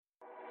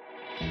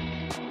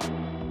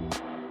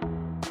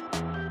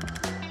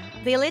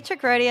The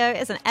Electric Rodeo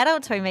is an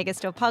adult toy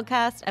megastore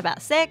podcast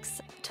about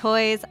sex,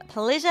 toys,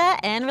 pleasure,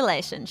 and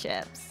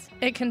relationships.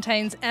 It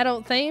contains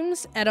adult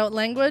themes, adult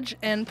language,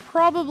 and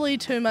probably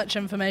too much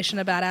information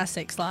about our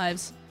sex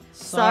lives.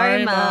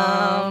 Sorry,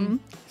 Mum.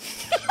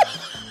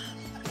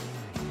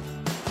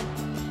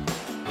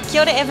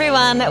 Kia ora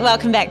everyone,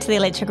 welcome back to the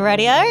Electric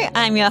Rodeo.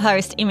 I'm your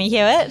host, Emmy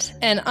Hewitt.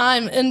 And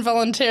I'm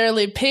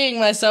involuntarily peeing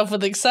myself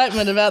with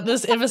excitement about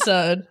this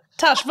episode.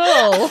 Touch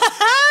ball.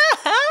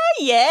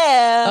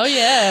 Yeah. Oh,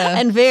 yeah.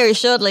 And very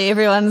shortly,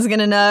 everyone's going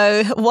to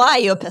know why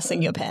you're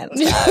pissing your pants.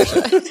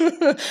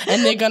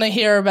 And they're going to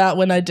hear about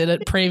when I did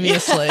it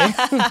previously.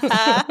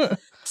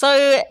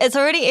 So it's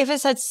already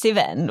episode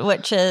 7,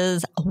 which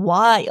is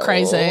wild.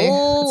 Crazy.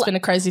 It's been a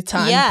crazy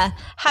time. Yeah.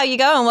 How you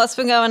going? What's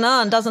been going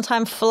on? Doesn't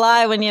time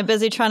fly when you're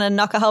busy trying to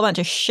knock a whole bunch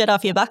of shit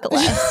off your bucket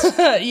list?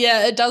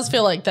 Yeah, it does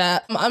feel like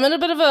that. I'm in a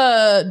bit of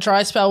a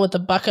dry spell with the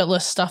bucket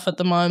list stuff at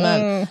the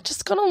moment.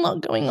 Just got a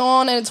lot going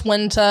on, and it's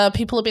winter.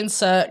 People have been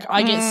sick.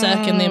 I get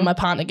sick, and then my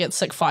partner gets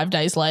sick 5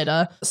 days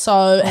later. So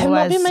I have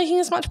not been making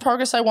as much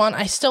progress I want.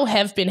 I still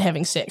have been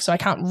having sex, so I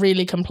can't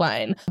really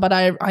complain. But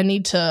I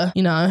need to,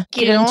 get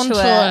on to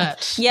it.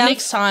 Yeah.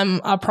 Next time,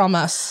 I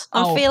promise.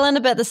 I'm feeling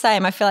a bit the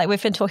same. I feel like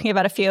we've been talking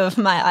about a few of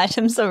my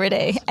items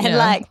already.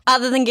 And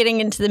other than getting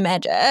into the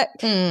magic,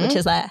 which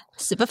is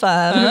super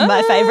fun,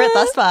 my favourite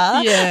thus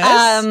far,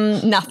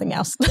 nothing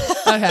else.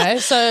 Okay,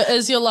 so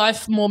is your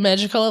life more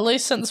magical at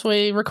least since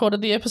we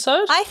recorded the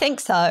episode? I think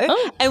so.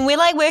 And we're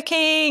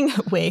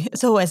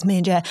it's always me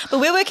and Jay, but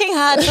we're working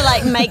hard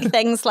to make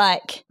things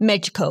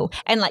magical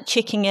and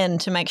checking in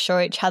to make sure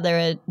each other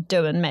are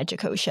doing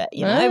magical shit,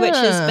 which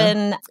has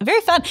been very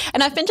fun.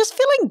 And I've been just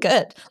feeling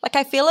good.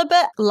 I feel a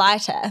bit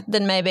lighter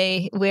than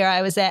maybe where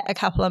I was at a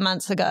couple of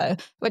months ago,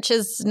 which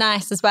is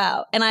nice as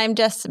well. And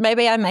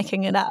maybe I'm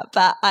making it up,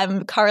 but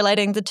I'm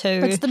correlating the two.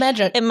 It's the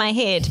magic in my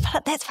head.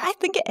 But that's what I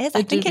think it is.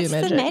 I think it's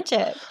the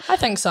magic. I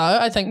think so.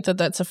 I think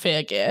that's a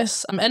fair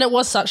guess. And it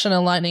was such an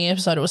enlightening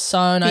episode. It was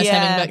so nice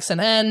having Vixen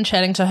in,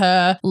 chatting to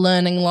her,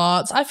 learning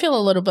lots. I feel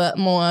a little bit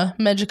more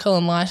magical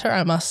and lighter,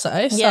 I must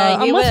say. So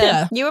I'm with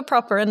you. You were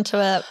proper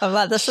into it. I'm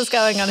like, this is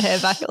going on her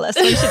bucket list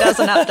when she does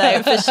an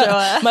update for sure.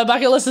 My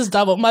bucket list is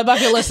double. My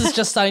bucket list is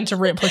just starting to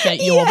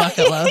replicate your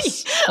bucket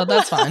list. But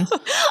that's fine.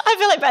 I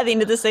feel like by the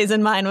end of the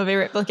season, mine will be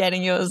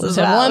replicating yours as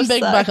well. One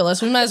big bucket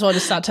list. We may as well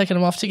just start ticking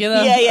them off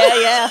together.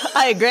 Yeah.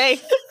 I agree.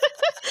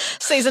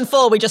 Season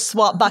 4, we just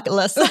swap bucket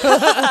lists.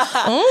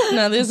 Oh,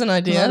 no, there's an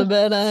idea. Not a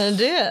bad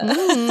idea.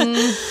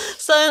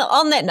 So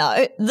on that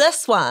note,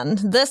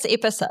 this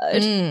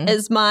episode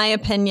is my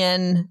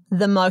opinion,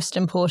 the most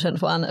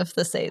important one of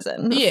the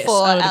season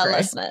for our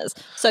listeners.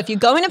 So if you're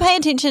going to pay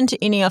attention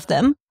to any of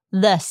them,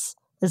 this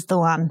is the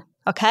one.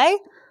 Okay?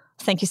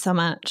 Thank you so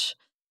much.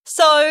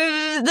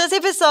 So this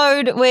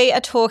episode, we are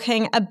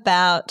talking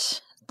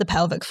about the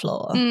pelvic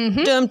floor.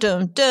 Dum,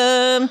 dum,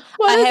 dum.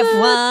 I have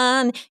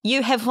one.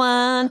 You have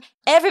one.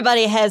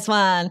 Everybody has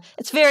one.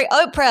 It's very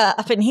Oprah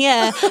up in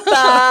here,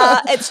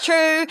 but it's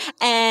true.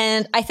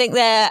 And I think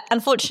that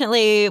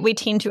unfortunately we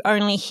tend to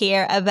only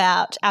hear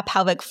about our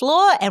pelvic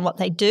floor and what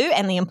they do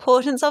and the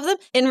importance of them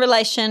in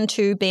relation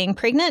to being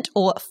pregnant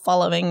or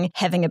following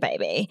having a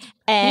baby.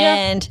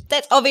 And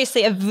that's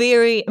obviously a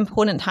very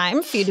important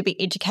time for you to be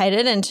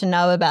educated and to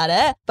know about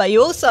it. But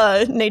you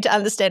also need to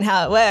understand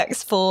how it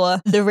works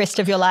for the rest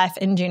of your life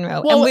in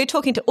general. Well, and we're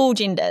talking to all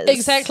genders.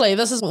 Exactly.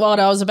 This is what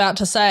I was about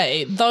to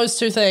say. Those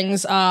two things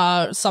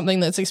are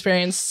something that's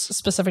experienced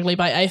specifically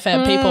by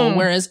AFAB people,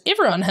 whereas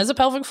everyone has a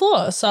pelvic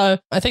floor. So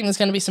I think there's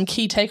going to be some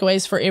key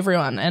takeaways for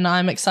everyone. And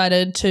I'm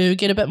excited to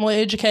get a bit more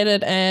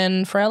educated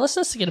and for our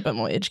listeners to get a bit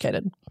more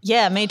educated.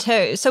 Yeah, me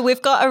too. So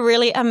we've got a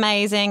really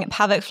amazing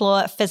pelvic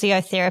floor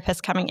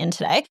physiotherapist coming in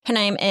today. Her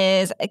name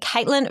is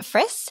Caitlin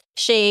Fris.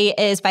 She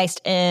is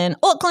based in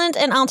Auckland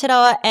in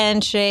Aotearoa,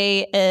 and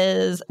she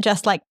is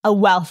just a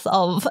wealth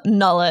of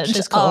knowledge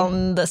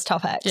on this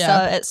topic.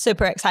 Yeah. So it's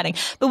super exciting.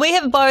 But we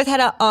have both had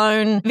our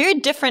own very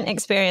different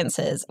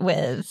experiences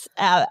with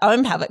our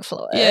own pelvic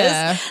floors.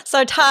 Yeah.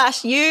 So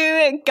Tash,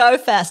 you go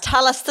first.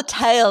 Tell us the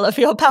tale of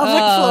your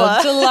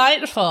pelvic floor.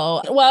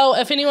 Delightful. Well,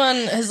 if anyone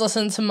has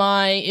listened to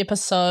my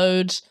episode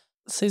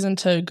Season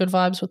 2, Good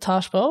Vibes with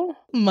Tash Ball,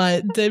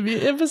 my debut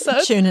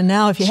episode. Tune in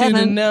now if you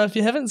haven't.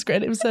 It's a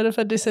great episode if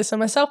I do say so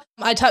myself.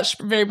 I touched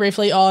very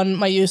briefly on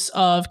my use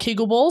of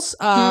Kegel balls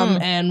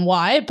and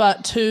why,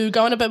 but to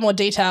go in a bit more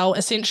detail,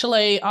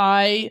 essentially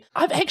I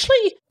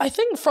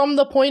think from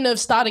the point of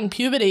starting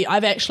puberty,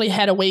 I've actually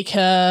had a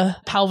weaker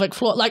pelvic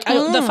floor.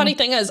 The funny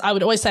thing is I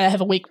would always say I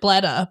have a weak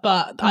bladder,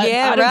 but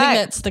I don't think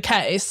that's the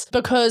case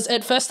because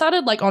it first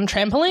started on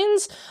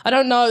trampolines. I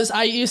don't know,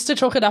 I used to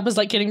chalk it up as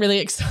getting really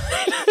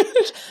excited.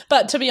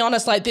 But to be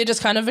honest, they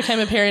just kind of became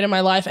a period in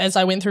my life as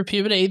I went through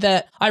puberty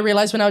that I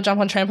realized when I would jump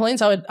on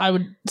trampolines, I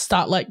would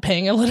start like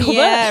peeing a little bit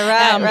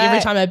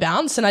every time I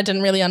bounced, and I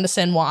didn't really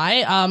understand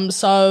why.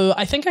 So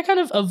I think I kind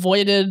of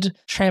avoided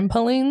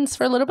trampolines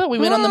for a little bit. We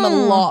went on them a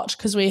lot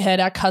because we had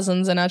our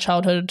cousins and our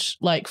childhood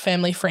like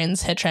family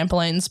friends had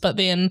trampolines, but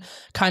then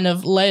kind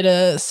of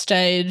later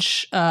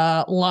stage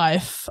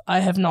life, I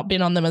have not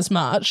been on them as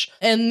much.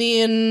 And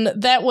then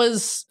that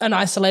was an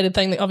isolated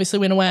thing that obviously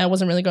went away. I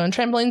wasn't really going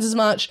trampolines as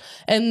much.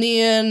 And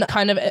then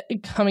kind of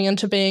coming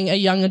into being a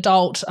young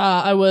adult,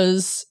 I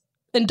was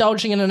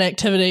indulging in an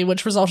activity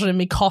which resulted in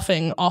me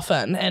coughing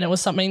often, and it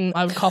was something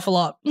I would cough a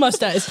lot most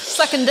days.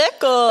 Sucking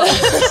dick or...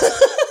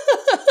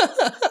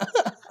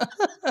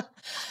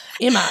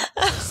 Emma.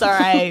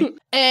 Sorry.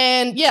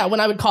 And yeah, when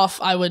I would cough,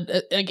 I would,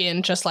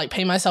 again, just like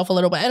pee myself a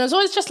little bit. And it was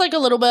always just like a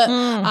little bit,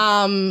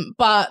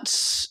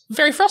 but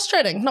very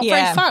frustrating, not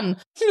very fun.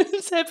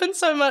 It's happened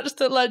so much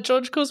that like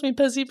George calls me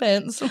pissy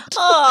pants.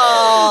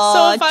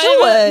 Oh, so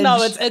George.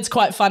 No, it's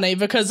quite funny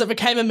because it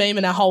became a meme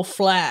in our whole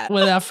flat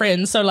with our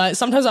friends. So like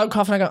sometimes I would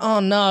cough and I go, oh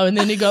no. And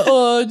then he'd go,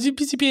 oh,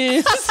 pissy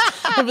pants.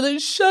 I'd be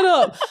like, shut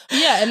up.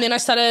 Yeah. And then I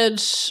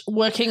started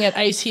working at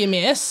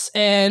ATMS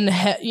and,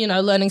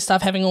 learning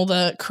stuff, having all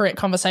the correct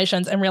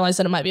conversations, and realized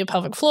that it might be a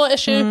pelvic floor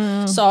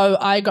issue. So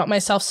I got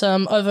myself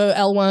some Ovo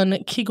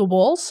L1 Kegel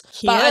balls.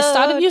 Cute. But I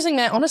started using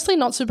that honestly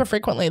not super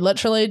frequently,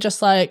 literally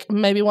just like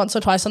maybe once or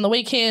twice on the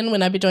weekend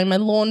when I'd be doing my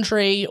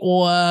laundry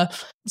or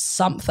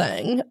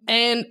something.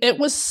 And it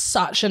was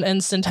such an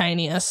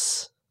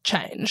instantaneous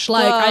change.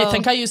 Like I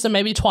think I used them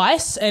maybe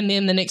twice, and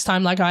then the next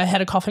time like I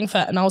had a coughing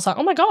fit and I was like,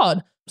 oh my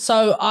God.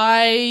 So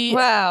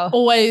I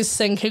always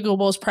sing Kegel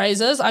balls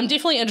praises. I'm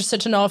definitely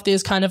interested to know if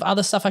there's kind of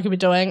other stuff I could be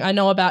doing. I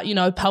know about,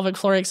 pelvic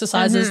floor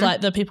exercises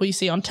like the people you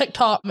see on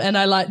TikTok, and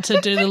I like to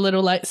do the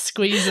little like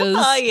squeezes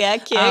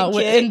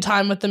cute. In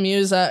time with the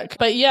music.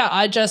 But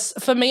yeah,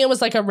 for me, it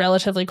was like a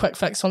relatively quick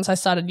fix once I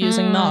started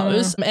using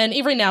those. And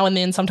every now and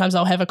then, sometimes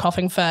I'll have a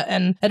coughing fit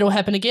and it'll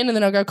happen again, and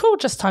then I'll go, cool,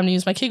 just time to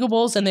use my Kegel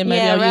balls, and then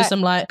maybe I'll use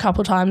them like a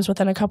couple times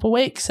within a couple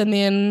weeks, and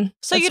then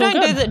so you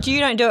don't do that. You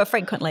don't do it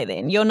frequently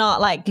then? You're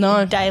not like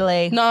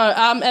daily? No,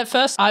 at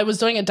first I was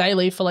doing it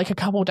daily for like a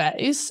couple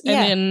days, and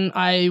then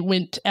I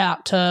went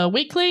out to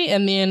weekly,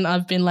 and then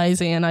I've been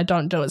lazy and I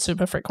don't do it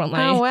super frequently.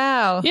 Oh,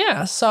 wow.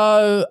 Yeah,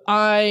 so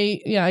I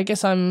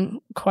guess I'm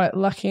quite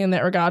lucky in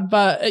that regard.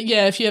 But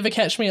yeah, if you ever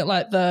catch me at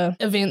like the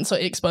events or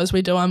expos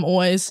we do, I'm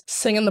always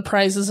singing the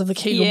praises of the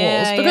Kegel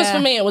balls, because for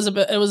me it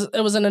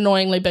was an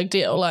annoyingly big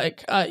deal.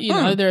 Like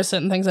there are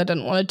certain things I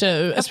didn't want to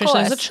do,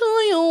 especially as a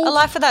child. A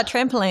life without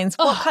trampolines.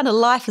 What kind of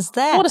life is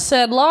that? What a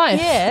sad life.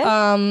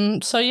 Yeah.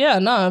 So yeah,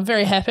 no, I'm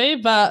very happy.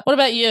 But what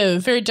about you?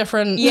 Very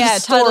different story.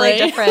 Totally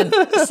different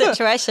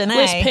situation,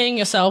 Less peeing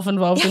yourself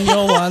involved in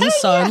your one,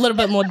 so a little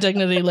bit more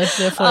dignity left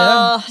there for you.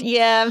 Oh,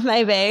 yeah,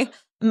 maybe.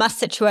 My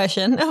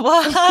situation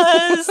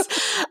was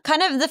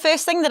kind of the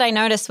first thing that I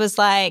noticed was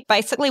like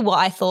basically what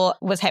I thought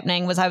was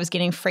happening was I was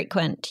getting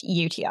frequent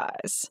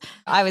UTIs.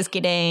 I was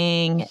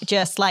getting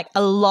just like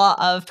a lot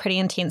of pretty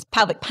intense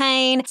pelvic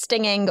pain,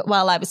 stinging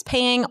while I was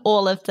peeing,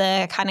 all of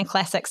the kind of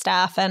classic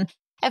stuff. And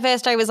at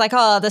first I was like,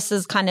 oh, this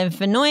is kind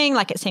of annoying.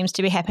 Like it seems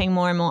to be happening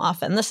more and more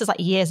often. This is like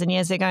years and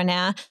years ago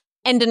now,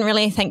 and didn't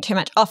really think too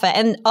much of it.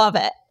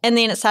 And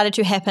then it started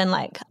to happen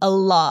like a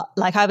lot.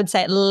 Like I would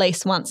say at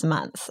least once a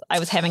month I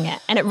was having it.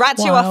 And it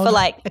writes you off for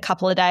like a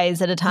couple of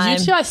days at a time.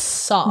 UTI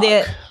suck.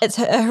 It's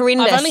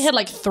horrendous. I've only had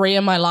like 3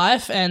 in my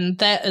life, and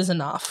that is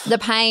enough. The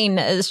pain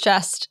is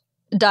just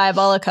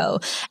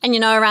diabolical. And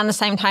around the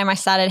same time I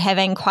started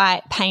having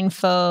quite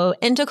painful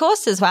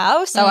intercourse as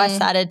well. So I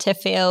started to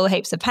feel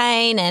heaps of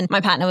pain, and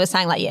my partner was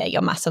saying like, yeah,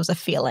 your muscles are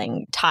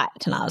feeling tight.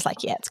 And I was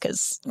like, yeah, it's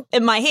because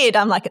in my head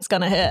I'm like, it's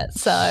going to hurt.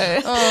 So,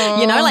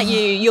 like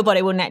your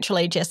body will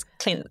naturally just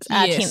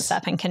tense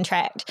up and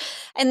contract.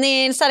 And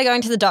then started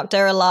going to the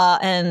doctor a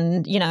lot,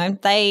 and,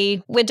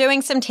 they were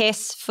doing some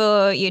tests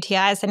for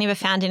UTIs. They never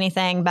found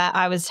anything, but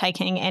I was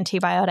taking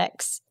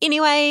antibiotics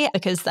anyway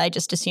because they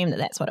just assumed that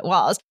that's what it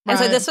was. And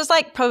so this was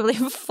like probably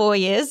 4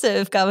 years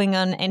of going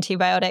on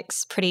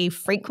antibiotics pretty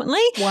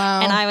frequently.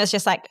 Wow. And I was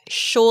just like,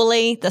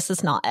 surely this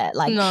is not it.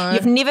 Like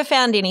you've never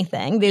found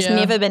anything. There's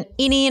never been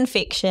any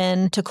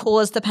infection to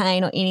cause the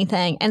pain or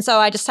anything. And so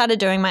I just started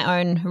doing my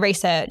own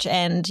research.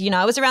 And,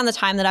 it was around the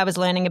time that I was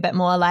learning a bit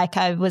more. Like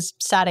I was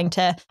starting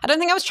to, I don't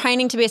think I was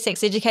training to be a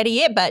sex educator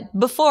yet, but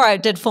before I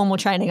did formal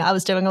training, I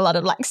was doing a lot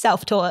of like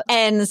self-taught.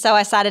 And so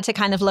I started to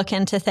kind of look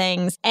into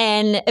things,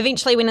 and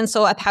eventually went and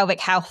saw a pelvic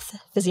health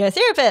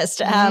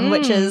physiotherapist,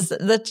 which is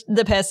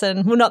the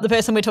person, well, not the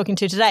person we're talking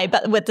to today,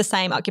 but with the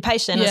same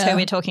occupation as who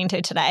we're talking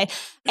to today.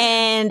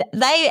 And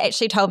they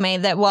actually told me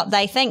that what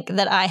they think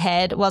that I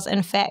had was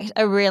in fact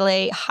a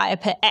really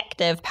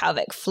hyperactive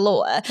pelvic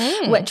floor,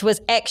 which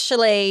was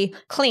actually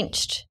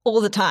clenched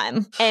all the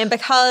time. And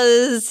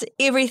because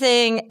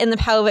everything in the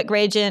pelvic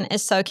region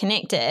is so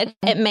connected,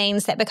 it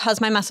means that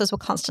because my muscles were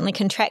constantly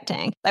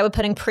contracting, they were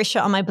putting pressure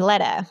on my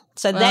bladder.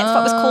 So that's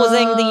what was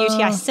causing the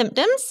UTI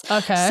symptoms.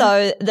 Okay.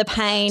 So the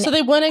pain. So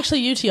they weren't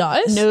actually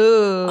UTIs?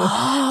 No.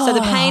 So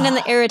the pain and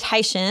the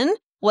irritation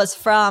was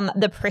from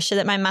the pressure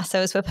that my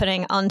muscles were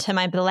putting onto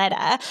my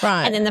bladder.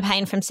 Right. And then the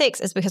pain from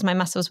sex is because my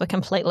muscles were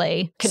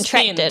completely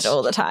contracted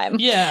all the time.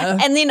 Yeah.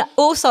 And then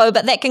also,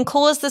 but that can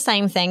cause the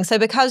same thing. So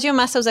because your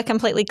muscles are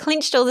completely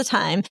clenched all the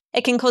time,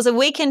 it can cause a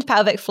weakened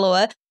pelvic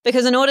floor,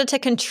 because in order to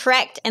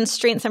contract and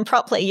strengthen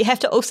properly, you have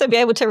to also be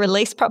able to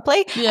release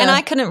properly. Yeah. And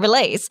I couldn't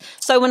release.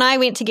 So when I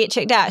went to get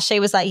checked out, she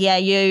was like,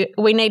 yeah,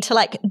 we need to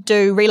like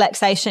do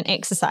relaxation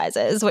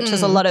exercises, which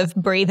is a lot of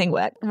breathing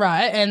work.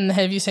 Right. And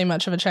have you seen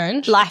much of a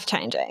change?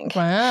 Life-changing.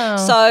 Wow.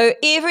 So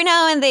every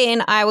now and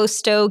then I will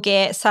still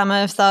get some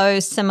of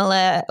those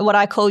similar, what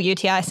I call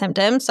UTI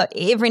symptoms. So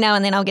every now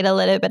and then I'll get a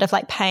little bit of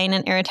like pain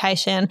and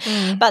irritation.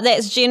 But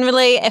that's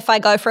generally if I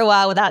go for a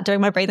while without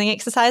doing my breathing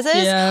exercises,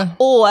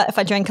 or if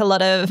I drink a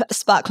lot of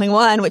sparkling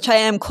wine, which I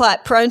am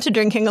quite prone to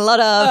drinking a lot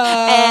of,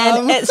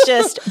 and it's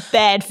just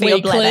bad for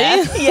your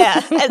bladder.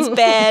 Yeah, it's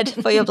bad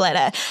for your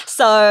bladder.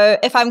 So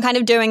if I'm kind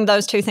of doing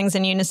those two things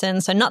in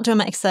unison, so not doing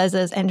my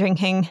exercises and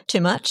drinking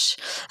too much,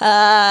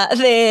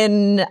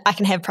 then I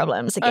can have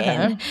problems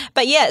again. Okay.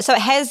 But yeah, so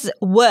it has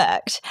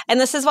worked. And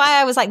this is why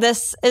I was like,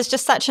 this is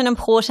just such an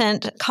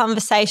important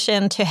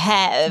conversation to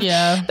have.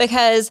 Yeah.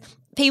 Because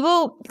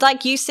people,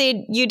 like you said,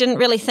 you didn't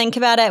really think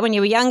about it when you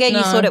were younger. No.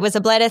 You thought it was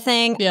a bladder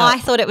thing. Yep. I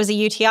thought it was a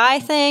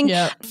UTI thing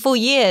for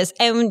years.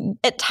 And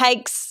it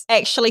takes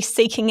actually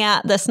seeking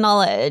out this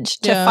knowledge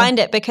to find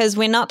it, because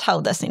we're not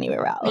told this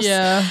anywhere else.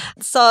 Yeah.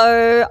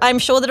 So I'm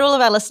sure that all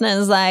of our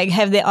listeners like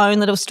have their own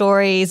little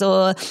stories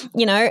or,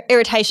 you know,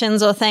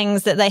 irritations or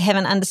things that they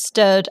haven't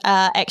understood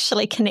are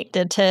actually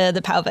connected to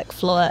the pelvic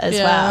floor as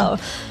well.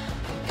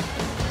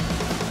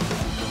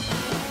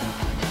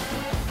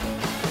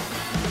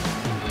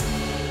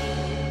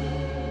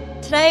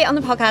 Today on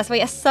the podcast, we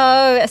are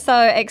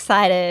so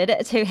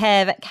excited to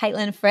have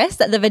Caitlin Fris,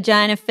 the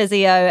Vagina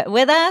Physio,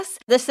 with us.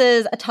 This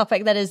is a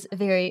topic that is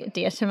very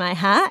dear to my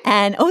heart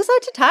and also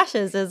to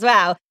Tasha's as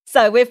well.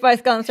 So we've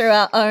both gone through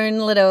our own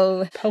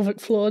little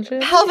pelvic floor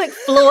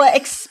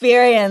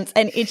experience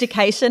and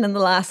education in the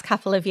last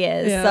couple of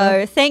years. Yeah.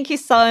 So thank you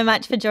so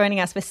much for joining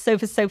us. We're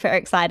super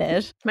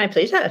excited. My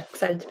pleasure.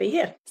 Excited to be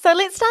here. So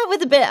let's start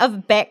with a bit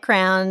of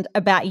background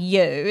about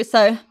you.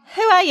 So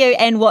who are you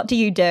and what do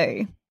you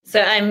do? So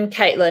I'm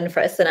Caitlin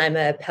Fris and I'm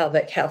a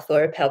pelvic health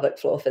or a pelvic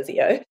floor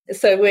physio.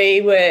 So we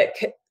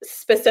work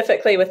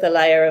specifically with a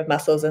layer of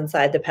muscles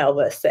inside the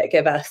pelvis that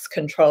give us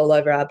control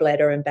over our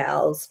bladder and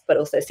bowels, but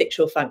also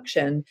sexual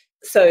function.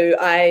 So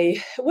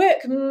I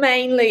work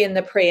mainly in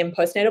the pre and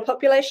postnatal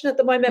population at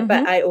the moment,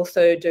 but I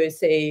also do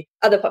see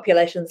other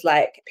populations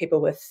like people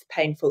with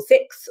painful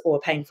sex or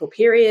painful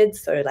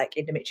periods, so like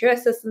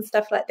endometriosis and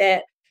stuff like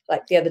that.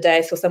 Like the other day,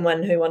 I saw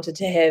someone who wanted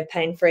to have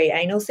pain-free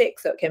anal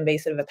sex, so it can be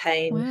sort of a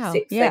pain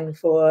sex thing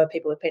for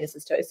people with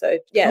penises too. So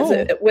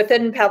so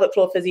within pelvic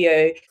floor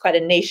physio, quite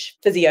a niche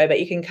physio, but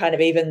you can kind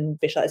of even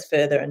specialize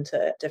further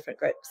into different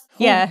groups.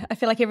 Yeah, I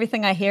feel like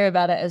everything I hear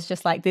about it is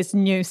just like this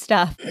new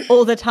stuff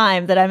all the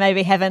time that I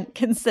maybe haven't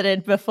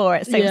considered before.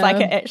 It seems like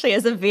it actually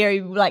is a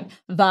very like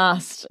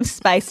vast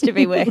space to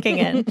be working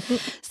in.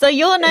 So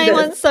your name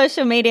on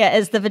social media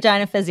is the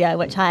Vagina Physio,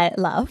 which I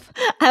love.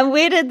 And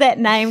where did that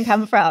name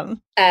come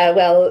from?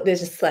 Well, there's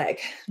just like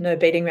no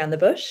beating around the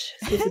bush,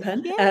 excuse the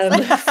pun.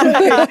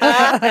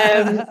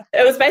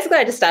 It was basically,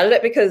 I just started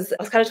it because I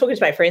was kind of talking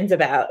to my friends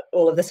about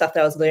all of the stuff that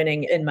I was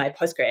learning in my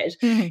postgrad,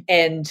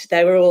 and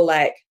they were all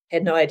like,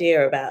 had no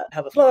idea about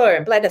pelvic floor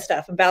and bladder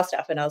stuff and bowel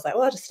stuff. And I was like,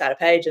 well, I'll just start a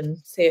page and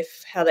see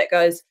how that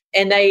goes.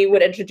 And they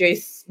would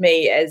introduce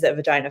me as a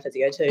vagina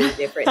physio to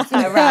their friends.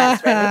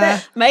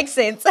 Right. Makes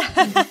sense.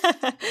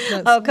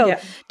 Oh, cool.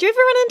 Yeah. Do you ever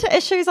run into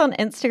issues on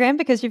Instagram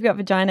because you've got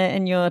vagina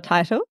in your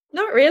title?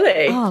 Not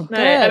really. Oh, no.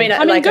 I mean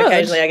like good.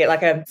 Occasionally I get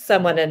like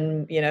someone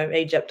in,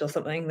 Egypt or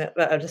something that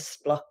I'll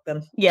just block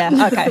them.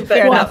 Yeah, okay.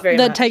 Fair enough.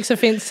 That takes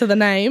offence to the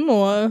name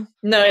or?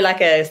 No,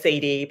 like a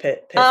CD person.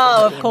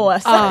 Oh, of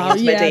course. Oh,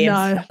 yeah,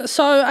 no.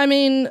 So, I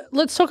mean,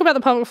 let's talk about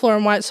the pelvic floor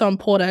and why it's so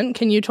important.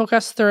 Can you talk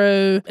us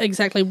through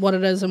exactly what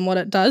it is and what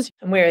it does?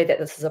 I'm wary that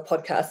this is a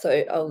podcast,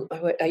 so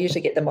I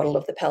usually get the model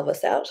of the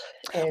pelvis out.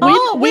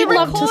 We'd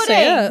love to see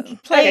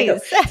it. Please. Okay, cool.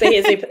 So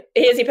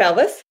here's your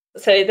pelvis.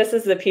 So this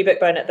is the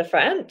pubic bone at the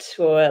front,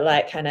 or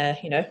like kind of,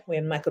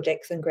 where Michael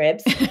Jackson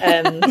grabs.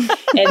 And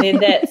then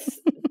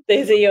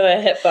these are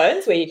your hip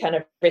bones where you kind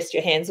of rest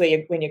your hands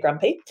when you're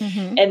grumpy.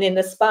 And then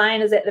the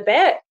spine is at the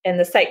back and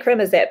the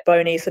sacrum is that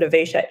bony sort of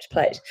V-shaped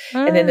plate.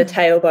 And then the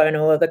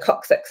tailbone or the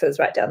coccyx is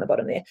right down the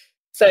bottom there.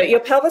 So your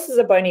pelvis is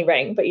a bony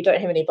ring, but you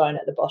don't have any bone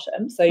at the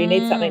bottom. So you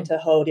need something to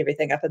hold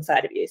everything up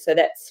inside of you. So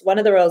that's one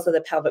of the roles of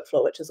the pelvic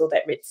floor, which is all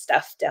that red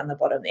stuff down the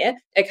bottom there.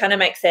 It kind of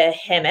makes a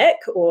hammock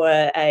or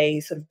a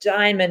sort of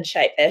diamond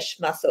shape-ish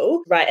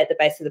muscle right at the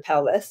base of the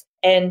pelvis.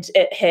 And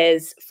it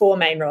has 4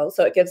 main roles.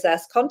 So it gives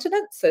us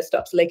continence, so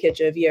stops leakage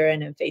of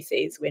urine and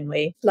feces when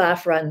we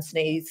laugh, run,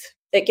 sneeze.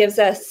 It gives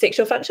us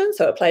sexual function,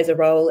 so it plays a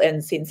role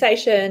in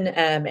sensation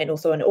and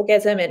also in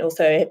orgasm, and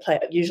also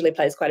usually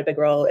plays quite a big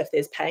role if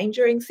there's pain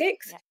during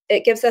sex. Yeah.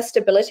 It gives us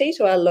stability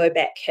to our low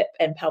back, hip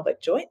and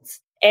pelvic joints.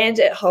 and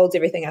it holds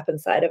everything up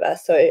inside of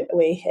us. So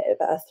we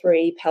have our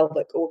 3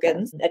 pelvic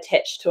organs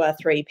attached to our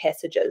 3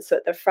 passages. So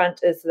at the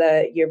front is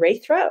the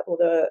urethra or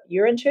the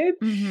urine tube,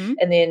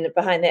 and then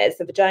behind that is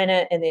the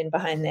vagina, and then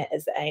behind that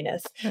is the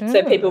anus.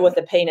 So people with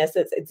a penis,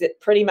 it's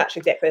pretty much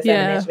exactly the same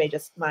anatomy,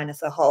 just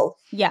minus a hole.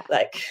 Yeah.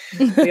 Like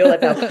we all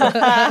have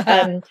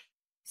pelvis.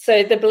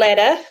 So the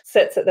bladder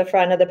sits at the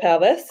front of the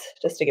pelvis,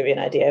 just to give you an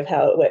idea of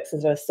how it works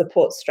as a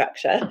support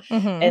structure.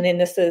 And then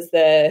this is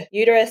the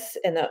uterus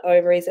and the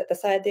ovaries at the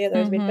side there,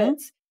 those red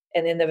bits.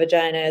 And then the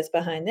vagina is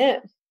behind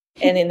that.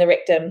 And then the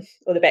rectum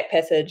or the back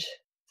passage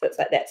sits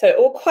like that. So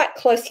all quite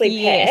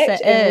closely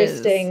packed and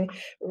resting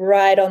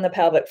right on the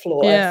pelvic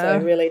floor.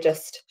 So really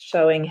just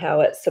showing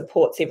how it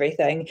supports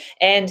everything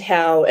and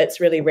how it's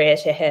really rare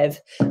to have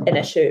an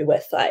issue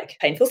with like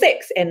painful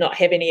sex and not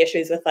have any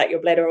issues with like your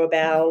bladder or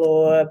bowel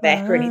or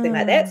back or anything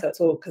like that. So it's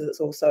all because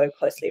it's all so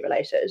closely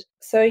related.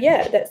 So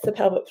yeah, that's the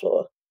pelvic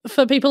floor.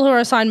 For people who are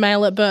assigned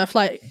male at birth,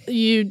 like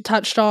you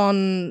touched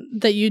on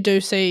that you do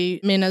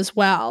see men as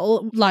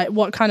well, like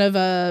what kind of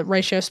a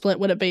ratio split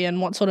would it be and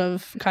what sort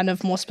of kind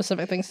of more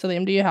specific things to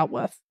them do you help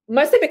with?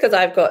 Mostly because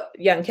I've got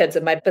young kids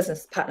and my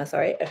business partner,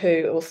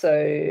 who also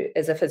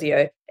is a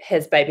physio,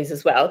 has babies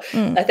as well.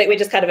 I think we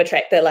just kind of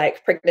attract the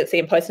like pregnancy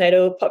and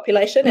postnatal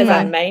population as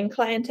our main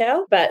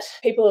clientele, but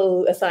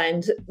people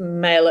assigned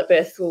male at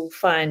birth will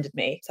find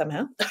me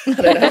somehow. I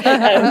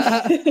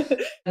don't know.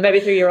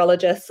 Maybe through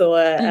urologists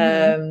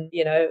or,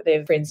 you know,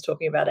 their friends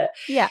talking about it.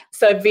 Yeah.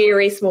 So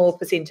very small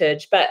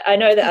percentage, but I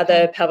know that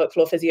other pelvic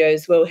floor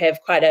physios will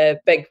have quite a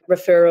big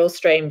referral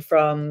stream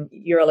from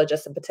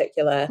urologists in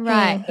particular.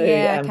 Right.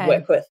 Who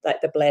work with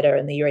like the bladder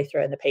and the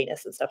urethra and the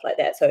penis and stuff like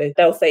that. So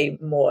they'll see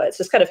more. It's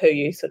just kind of who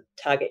you sort of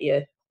target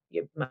your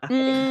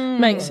marketing.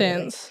 Makes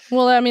sense.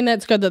 Well, I mean,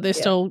 that's good that they're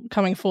still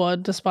coming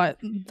forward despite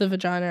the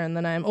vagina and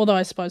the name, although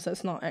I suppose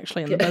that's not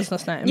actually in the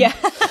business name. Yeah.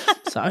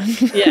 So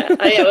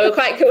we were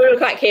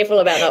quite careful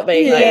about not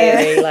being like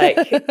very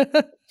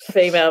like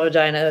female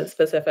vagina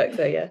specific.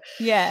 So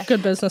yeah,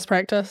 good business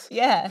practice.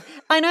 Yeah,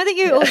 I know that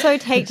you also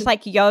teach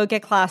like yoga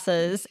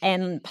classes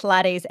and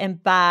Pilates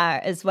and bar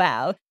as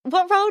well.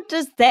 What role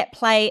does that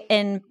play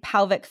in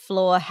pelvic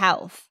floor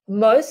health?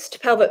 Most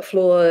pelvic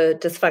floor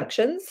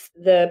dysfunctions,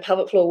 the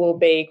pelvic floor will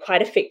be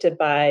quite affected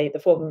by the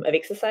form of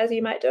exercise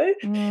you might do.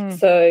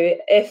 So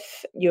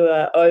if you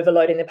are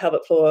overloading the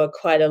pelvic floor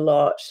quite a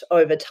lot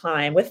over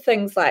time with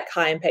things like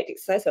high impact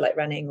exercise, so like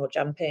running or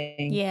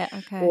jumping,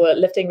 or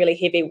lifting really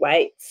heavy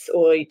weights,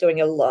 or you're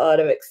doing a lot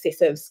of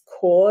excessive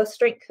core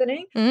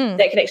strengthening,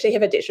 that can actually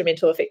have a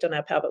detrimental effect on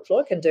our pelvic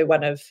floor. It can do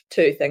one of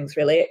 2 things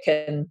really. It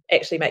can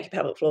actually make your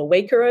pelvic floor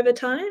weaker over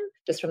time,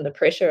 just from the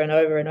pressure and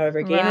over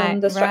again on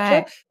the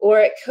structure, or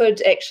it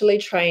could actually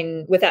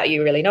train without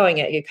you really knowing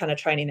it. You're kind of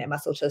training that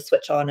muscle to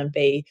switch on and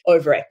be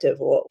overactive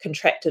or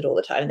contracted all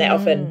the time. And that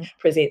often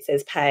presents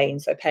as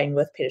pain. So pain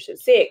with penetrative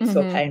sex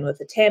or pain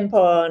with a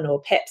tampon or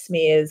pap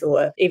smears,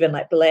 or even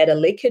like bladder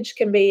leakage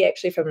can be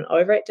actually from an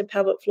overactive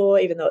pelvic floor,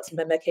 even though it's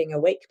mimicking a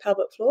weak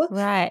pelvic floor.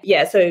 Right.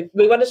 Yeah. So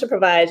we wanted to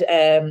provide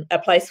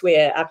a place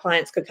where our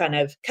clients could kind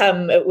of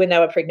come when they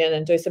were pregnant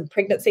and do some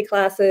pregnancy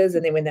classes.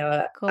 And then when they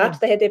were after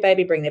they had their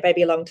baby, bring their baby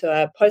along to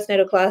our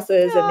postnatal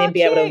classes, and then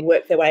be able to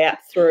work their way up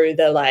through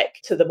the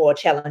to the more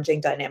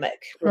challenging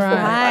dynamic reformer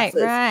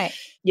classes. Right.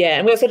 Yeah,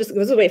 and we also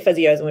because we're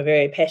physios and we're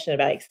very passionate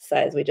about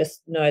exercise, we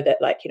just know that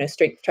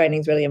strength training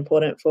is really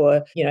important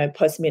for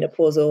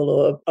postmenopausal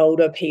or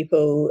older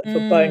people for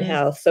bone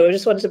health. So we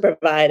just wanted to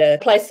provide a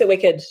place that we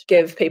could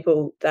give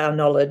people our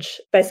knowledge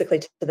basically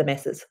to the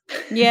masses.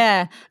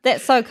 Yeah,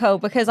 that's so cool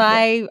because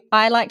I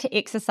like to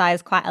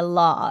exercise quite a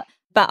lot.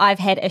 But I've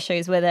had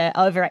issues with an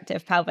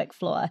overactive pelvic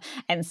floor.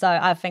 And so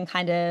I've been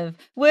kind of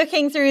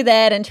working through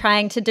that and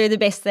trying to do the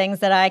best things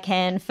that I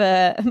can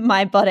for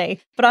my body.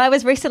 But I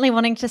was recently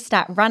wanting to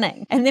start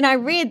running. And then I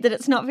read that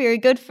it's not very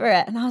good for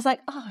it. And I was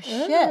like, oh,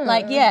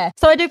 shit.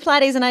 So I do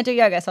Pilates and I do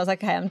yoga. So I was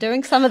like, okay, I'm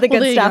doing some of the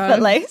good stuff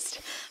at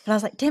least. But I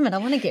was like, damn it, I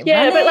want to get running.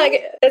 Yeah,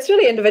 but it's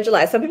really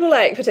individualized. Some people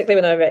particularly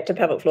with overactive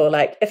pelvic floor,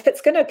 if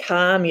it's going to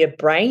calm your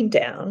brain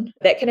down,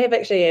 that can have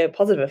actually a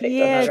positive effect on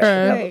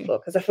overactive pelvic floor.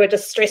 Because if we're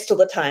just stressed all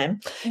the time,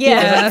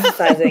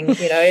 exercising,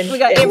 and we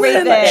got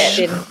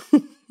everything.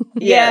 So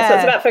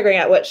it's about figuring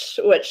out which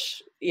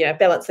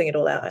balancing it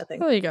all out, I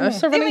think. There you go.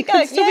 So there we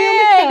go.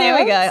 There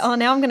we go. Oh,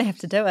 now I'm going to have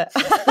to do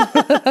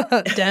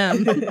it.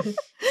 Damn.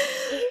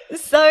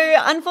 So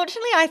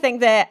unfortunately, I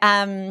think that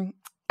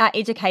our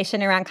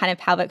education around kind of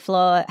pelvic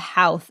floor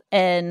health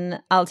in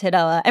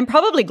Aotearoa and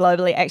probably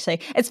globally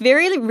actually, it's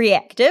very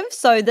reactive.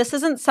 So this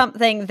isn't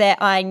something that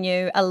I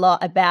knew a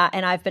lot about,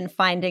 and I've been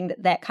finding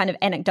that kind of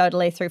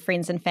anecdotally through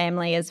friends and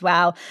family as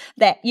well,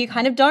 that you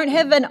kind of don't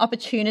have an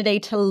opportunity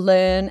to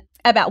learn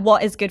about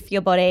what is good for your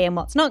body and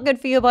what's not good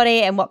for your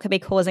body and what could be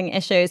causing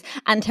issues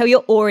until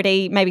you're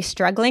already maybe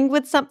struggling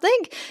with something.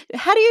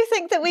 How do you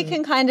think that we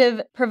can kind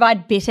of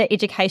provide better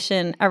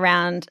education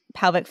around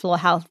pelvic floor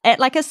health at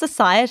a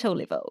societal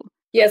level?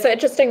 Yeah, so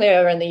interestingly,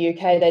 over in the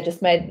UK, they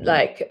just made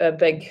a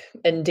big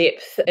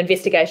in-depth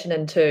investigation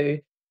into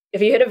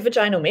Have you heard of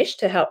vaginal mesh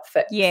to help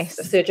fix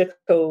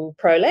surgical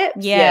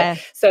prolapse? Yeah.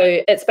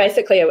 So it's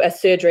basically a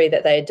surgery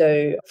that they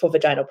do for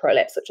vaginal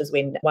prolapse, which is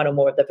when one or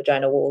more of the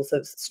vaginal walls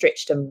have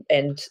stretched and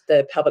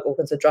the pelvic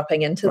organs are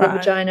dropping into the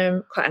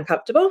vagina, quite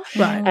uncomfortable.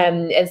 Right.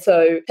 And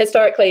so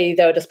historically,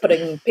 they were just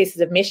putting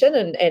pieces of mesh in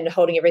and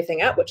holding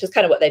everything up, which is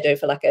kind of what they do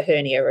for like a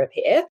hernia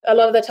repair. A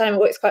lot of the time it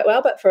works quite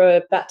well, but for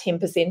about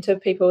 10%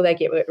 of people, they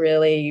get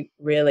really,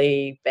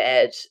 really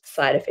bad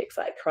side effects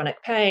like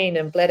chronic pain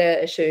and bladder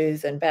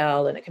issues and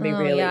bowel, and it can be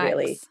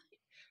really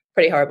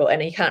pretty horrible,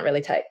 and you can't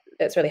really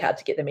it's really hard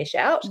to get the mesh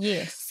out.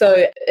 Yes.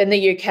 So in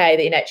the UK,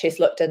 the NHS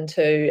looked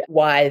into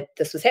why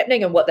this was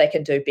happening and what they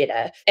can do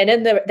better. And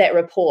in that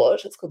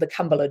report, it's called the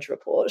Cumberledge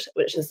Report,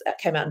 which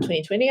came out in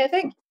 2020, I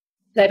think.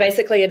 They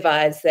basically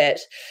advise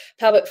that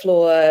pelvic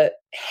floor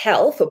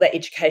health, or the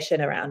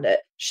education around it,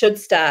 should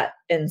start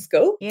in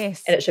school.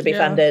 Yes. And it should be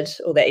funded,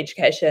 all that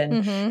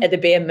education. At the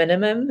bare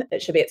minimum,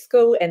 it should be at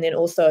school, and then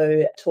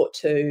also taught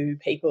to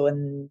people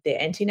in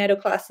their antenatal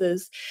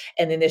classes.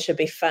 And then there should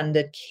be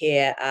funded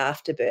care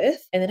after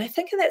birth. And then I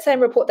think in that same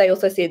report, they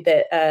also said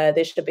that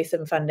there should be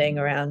some funding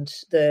around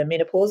the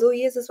menopausal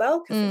years as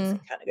well, because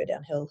things kind of go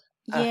downhill.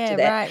 After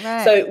that.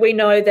 Right. So we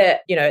know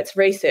that, it's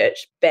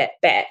research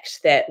backed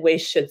that we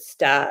should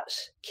start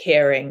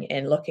caring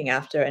and looking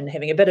after and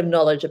having a bit of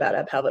knowledge about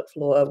our pelvic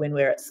floor when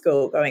we're at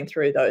school, going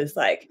through those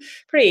like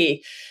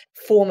pretty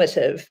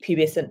formative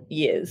pubescent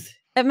years.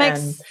 It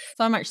makes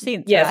so much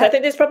sense. Yeah, right? So I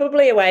think there's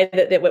probably a way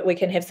that we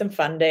can have some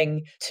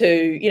funding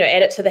to,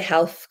 add it to the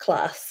health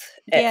class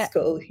at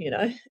school,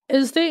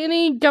 Is there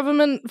any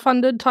government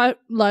funded type,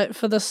 like,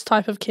 for this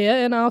type of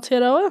care in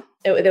Aotearoa?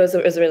 It was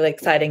a really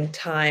exciting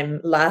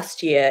time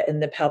last year in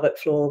the pelvic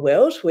floor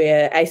world,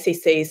 where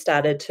ACC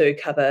started to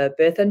cover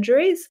birth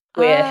injuries,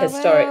 where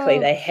historically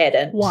they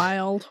hadn't.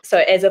 Wild. So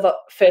as of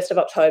 1st of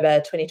October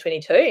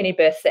 2022, any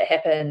births that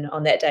happen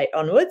on that date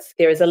onwards,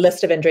 there is a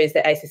list of injuries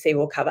that ACC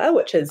will cover,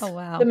 which is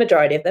the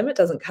majority of them. It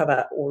doesn't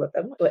cover all of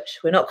them, which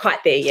we're not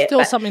quite there yet.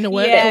 Still something to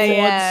work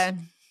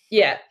towards.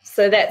 Yeah,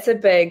 so that's a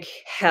big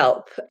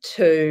help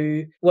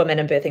to women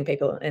and birthing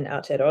people in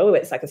Aotearoa.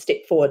 It's like a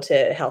step forward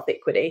to health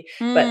equity,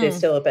 but there's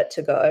still a bit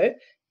to go.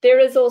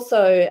 There is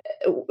also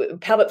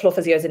pelvic floor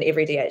physios in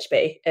every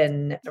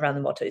DHB around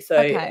the Motu.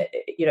 So,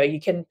 you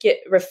can get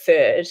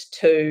referred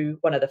to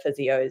one of the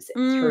physios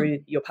through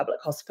your public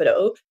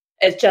hospital.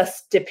 It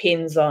just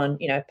depends on,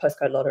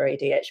 postcode lottery,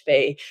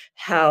 DHB,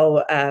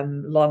 how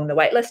long the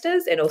wait list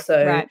is, and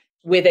also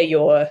whether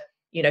your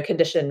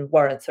condition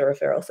warrants a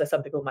referral. So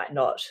some people might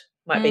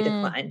be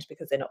declined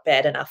because they're not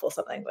bad enough or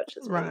something, which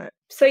is right.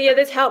 So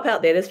there's help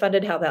out there. There's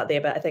funded help out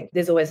there, but I think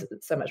there's always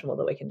so much more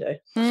that we can do.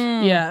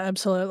 Yeah,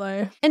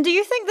 absolutely. And do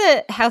you think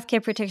that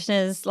healthcare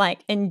practitioners,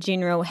 like in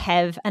general,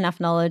 have enough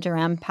knowledge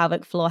around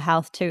pelvic floor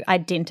health to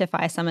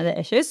identify some of the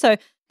issues? So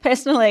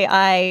personally,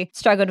 I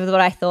struggled with what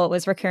I thought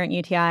was recurrent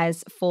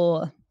UTIs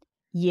for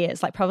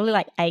years, probably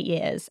 8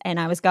 years. And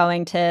I was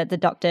going to the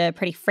doctor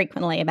pretty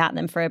frequently about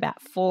them for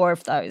about 4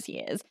 of those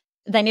years.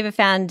 They never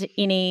found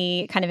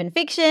any kind of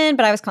infection,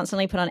 but I was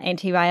constantly put on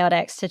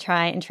antibiotics to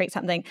try and treat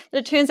something that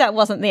it turns out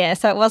wasn't there.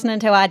 So it wasn't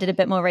until I did a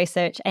bit more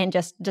research and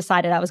just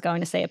decided I was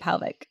going to see a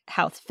pelvic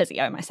health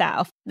physio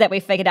myself that we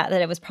figured out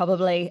that it was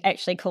probably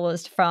actually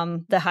caused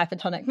from the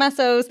hypertonic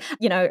muscles,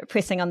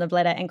 pressing on the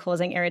bladder and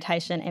causing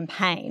irritation and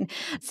pain.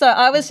 So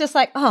I was just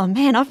like, oh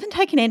man, I've been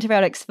taking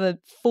antibiotics for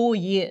 4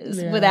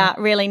 years without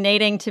really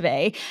needing to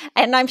be.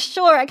 And I'm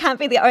sure I can't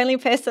be the only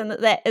person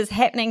that is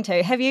happening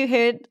to. Have you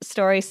heard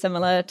stories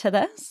similar to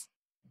this?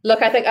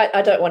 Look, I think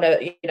I don't want to,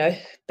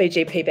 be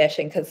GP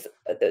bashing, because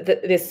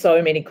there's so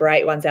many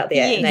great ones out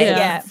there, and they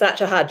have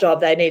such a hard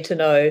job. They need to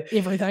know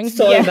everything,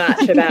 so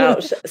much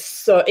about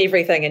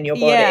everything in your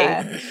body.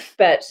 Yeah.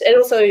 But it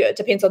also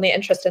depends on their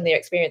interest and their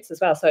experience as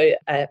well. So,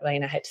 I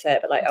hate to say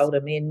it, but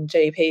older men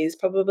GPs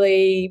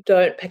probably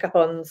don't pick up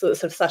on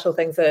sort of subtle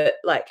things that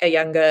a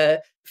younger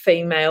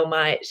female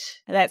might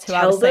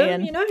tell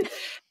them,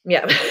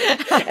 Yeah.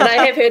 And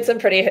I have heard some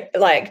pretty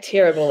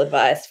terrible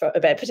advice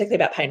particularly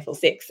about painful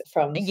sex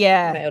from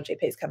male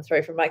GPs come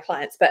through from my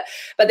clients. But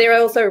there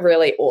are also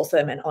really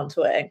awesome and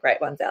onto it and great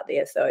ones out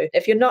there. So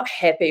if you're not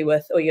happy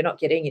with, or you're not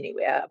getting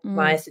anywhere,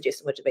 my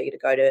suggestion would be to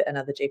go to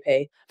another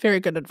GP. Very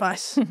good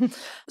advice.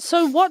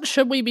 So what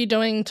should we be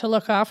doing to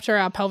look after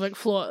our pelvic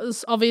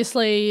floors?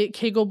 Obviously,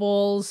 Kegel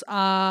balls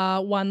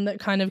are one that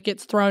kind of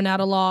gets thrown out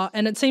a lot,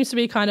 and it seems to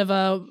be kind of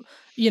a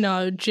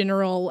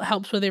general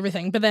helps with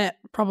everything, but that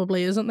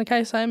probably isn't the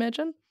case, I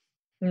imagine.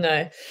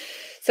 No.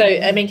 So,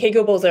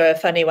 Kegel balls are a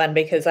funny one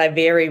because I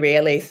very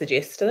rarely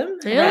suggest them.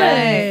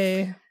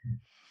 Really?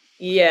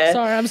 Yeah.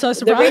 Sorry, I'm so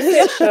surprised.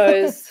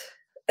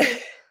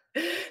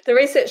 The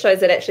research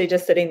shows that actually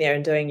just sitting there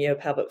and doing your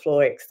pelvic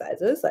floor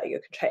exercises, like your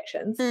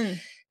contractions,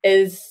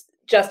 is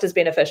just as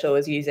beneficial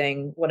as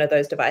using one of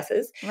those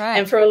devices. Right.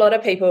 And for a lot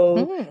of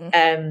people,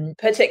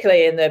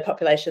 particularly in the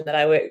population that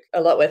I work a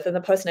lot with in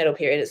the postnatal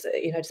period, is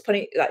just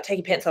putting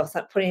taking pants off,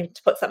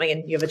 to put something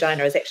in your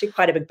vagina is actually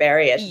quite a big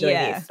barrier to doing the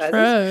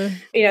exercises.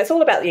 It's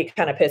all about your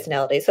kind of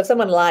personality. So if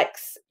someone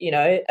likes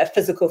a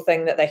physical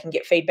thing that they can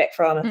get feedback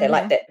from, if they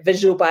like that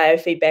visual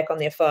biofeedback on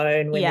their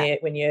phone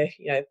when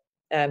you're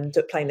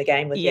playing the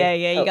game with you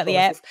got the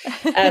app.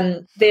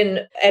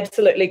 Then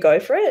absolutely go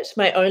for it.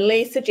 My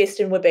only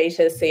suggestion would be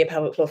to see a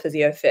pelvic floor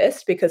physio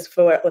first, because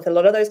with a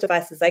lot of those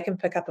devices, they can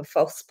pick up a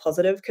false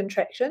positive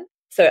contraction.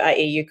 So,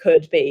 i.e., you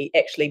could be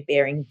actually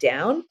bearing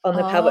down on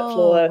the pelvic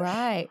floor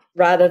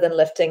rather than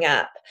lifting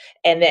up,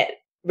 and that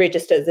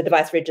the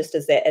device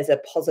registers that as a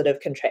positive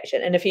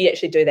contraction. And if you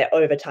actually do that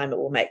over time, it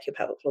will make your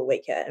pelvic floor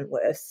weaker and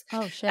worse.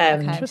 Oh, shit.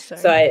 Okay. Interesting.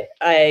 So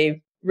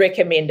I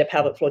recommend a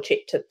pelvic floor check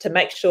to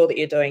make sure that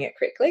you're doing it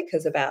correctly,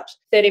 because about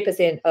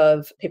 30%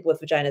 of people with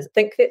vaginas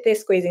think that they're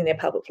squeezing their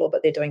pelvic floor,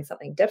 but they're doing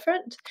something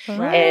different.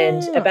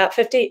 And about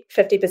 50%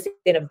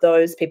 of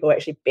those people are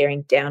actually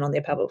bearing down on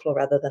their pelvic floor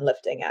rather than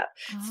lifting up.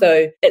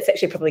 So it's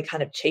actually probably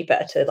kind of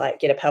cheaper to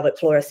get a pelvic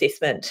floor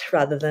assessment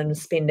rather than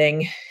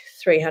spending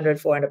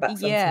 $300-400 on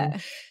some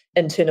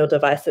internal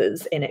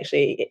devices and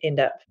actually end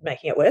up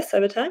making it worse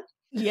over time.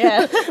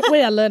 Yeah.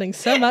 We are learning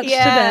so much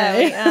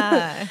today. We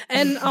are.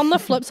 And on the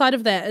flip side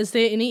of that, is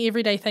there any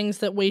everyday things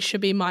that we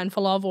should be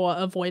mindful of or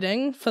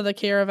avoiding for the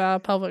care of our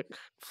pelvic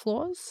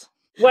floors?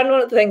 One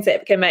of the things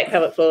that can make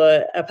a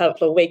pelvic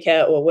floor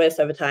weaker or worse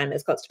over time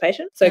is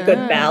constipation. So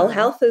good bowel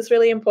health is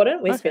really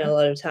important. We spend a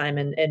lot of time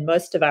in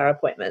most of our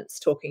appointments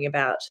talking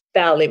about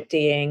bowel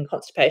emptying,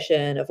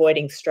 constipation,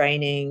 avoiding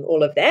straining,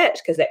 all of that,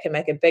 because that can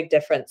make a big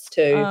difference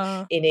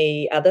to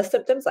any other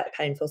symptoms like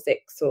painful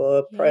sex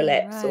or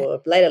prolapse or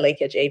bladder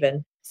leakage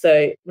even.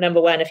 So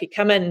number one, if you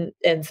come in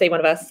and see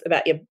one of us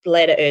about your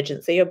bladder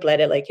urgency or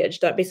bladder leakage,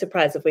 don't be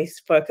surprised if we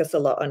focus a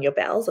lot on your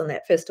bowels on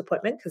that first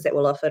appointment, because that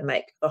will often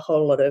make a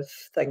whole lot of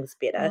things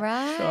better.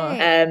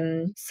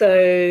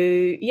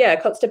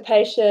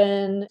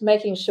 Constipation,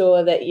 making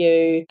sure that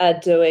you are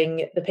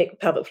doing the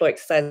pelvic floor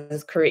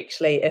exercises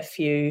correctly if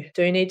you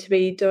do need to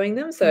be doing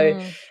them.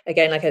 So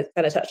again, like I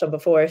kind of touched on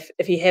before,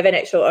 if you have an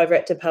actual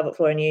overactive pelvic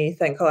floor and you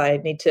think, I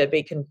need to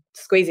be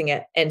squeezing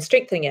it and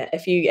strengthening it,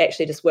 if you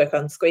actually just work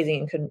on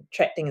squeezing and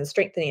contracting and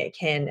strengthening it,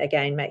 can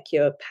again make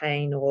your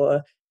pain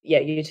or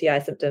UTI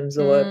symptoms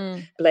or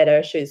bladder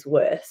issues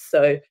worse.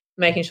 So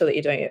making sure that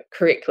you're doing it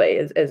correctly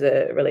is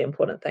a really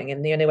important thing,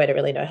 and the only way to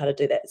really know how to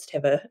do that is to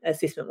have an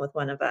assessment with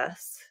one of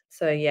us.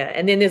 So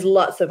and then there's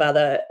lots of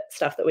other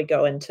stuff that we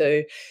go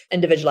into,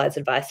 individualized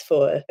advice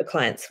for the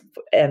clients,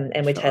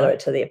 and we tailor it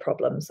to their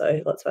problem.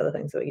 So lots of other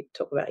things that we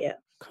talk about.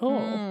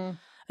 Cool.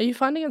 Are you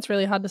finding it's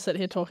really hard to sit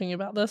here talking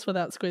about this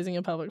without squeezing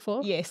your pelvic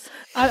floor? Yes.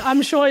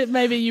 I'm sure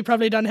maybe you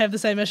probably don't have the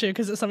same issue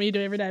because it's something you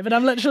do every day, but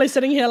I'm literally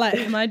sitting here like,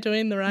 am I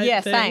doing the right thing? Yeah,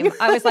 same.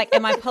 I was like,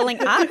 am I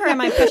pulling up or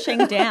am I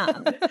pushing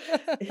down?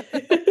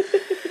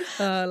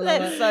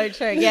 That's so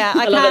true. Yeah,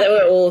 I love it that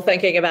we're all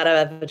thinking about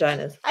our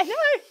vaginas. I know.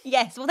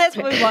 Yes. Well, that's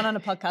what we want on a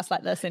podcast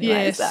like this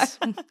anyway. Yes.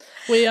 So.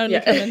 We only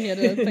come in here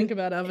to think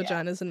about our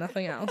vaginas and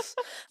nothing else.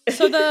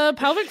 So the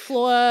pelvic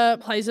floor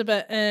plays a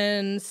bit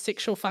in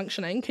sexual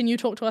functioning. Can you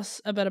talk to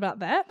us a bit about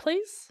that,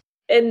 please?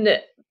 In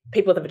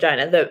people with a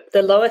vagina,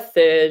 the lower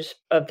third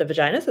of the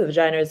vagina, so the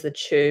vagina is the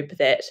tube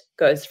that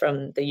goes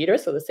from the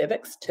uterus or the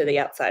cervix to the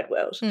outside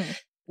world.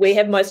 We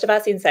have most of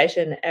our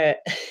sensation,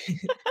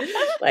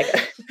 like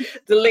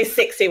the least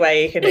sexy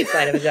way you can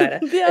explain a vagina.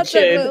 The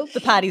tube,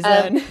 the party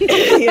zone.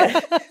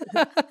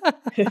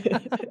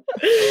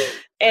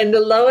 And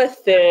the lower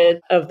third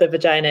of the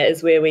vagina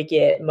is where we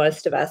get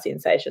most of our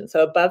sensation.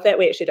 So above that,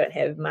 we actually don't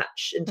have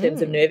much in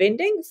terms of nerve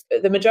endings.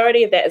 The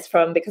majority of that is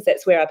because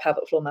that's where our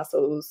pelvic floor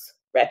muscles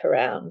wrap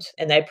around,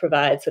 and they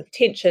provide sort of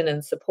tension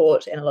and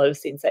support and a lot of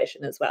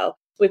sensation as well.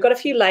 We've got a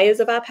few layers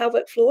of our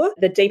pelvic floor.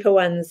 The deeper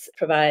ones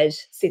provide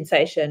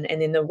sensation,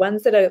 and then the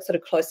ones that are sort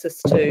of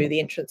closest to the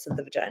entrance of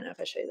the vagina, if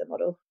I show you the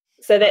model.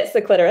 So that's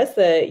the clitoris,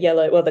 the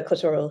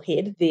clitoral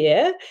head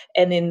there,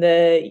 and then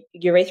the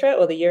urethra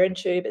or the urine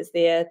tube is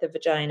there, the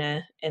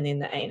vagina, and then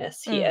the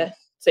anus here.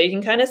 So you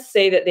can kind of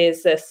see that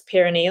there's this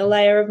perineal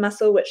layer of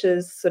muscle, which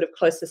is sort of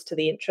closest to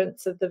the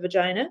entrance of the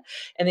vagina.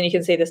 And then you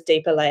can see this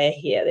deeper layer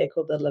here. They're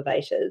called the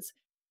levators.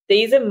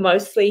 These are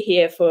mostly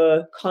here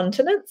for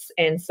continence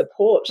and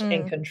support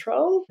and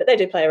control, but they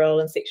do play a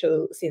role in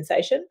sexual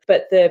sensation.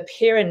 But the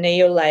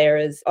perineal layer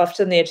is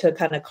often there to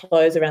kind of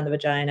close around the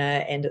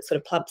vagina, and it sort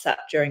of plumps up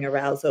during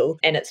arousal.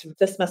 And it's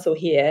this muscle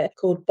here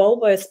called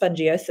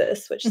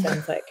bulbospongiosus, which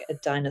sounds like a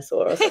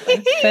dinosaur or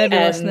something.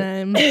 Fabulous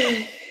name.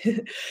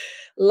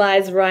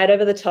 Lies right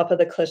over the top of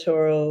the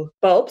clitoral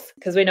bulbs,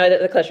 because we know that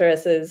the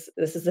clitoris is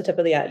the tip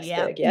of the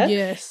iceberg,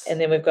 Yes.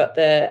 And then we've got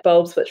the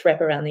bulbs which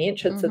wrap around the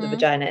entrance of the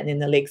vagina, and then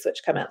the legs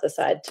which come out the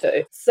side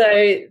too.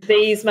 So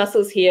these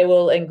muscles here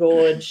will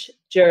engorge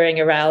during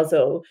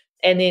arousal,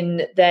 and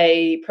then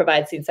they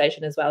provide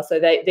sensation as well. So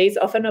these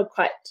often are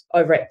quite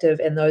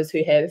overactive in those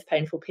who have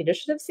painful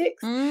penetrative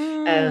sex,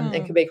 and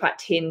can be quite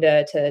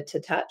tender to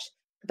touch.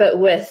 But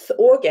with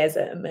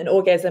orgasm, and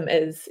orgasm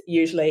is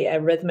usually a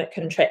rhythmic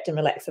contract and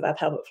relax of our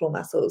pelvic floor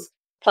muscles,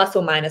 plus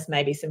or minus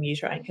maybe some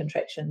uterine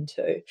contraction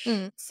too.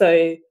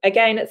 So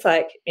again, it's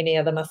like any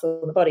other muscle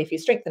in the body. If you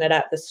strengthen it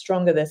up, the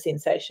stronger the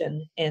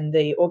sensation and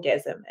the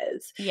orgasm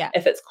is. Yeah.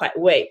 If it's quite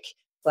weak,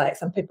 like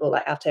some people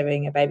like after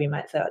having a baby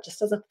might say, oh, it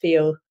just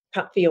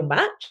can't feel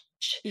much.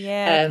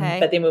 Yeah. Okay.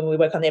 But then when we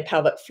work on their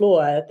pelvic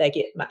floor, they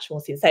get much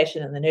more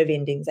sensation and the nerve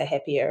endings are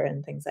happier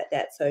and things like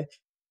that.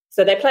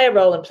 So they play a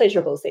role in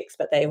pleasurable sex,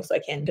 but they also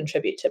can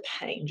contribute to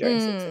pain during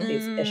sex and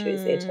these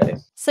issues there too.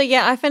 So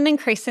yeah, I've been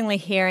increasingly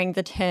hearing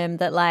the term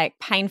that like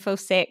painful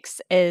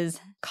sex is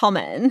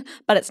common,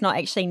 but it's not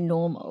actually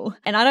normal.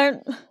 And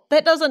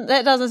that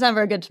doesn't sound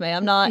very good to me.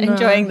 I'm not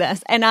enjoying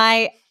this. And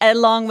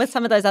along with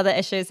some of those other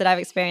issues that I've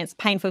experienced,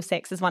 painful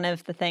sex is one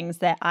of the things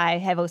that I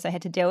have also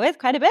had to deal with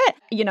quite a bit.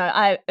 You know,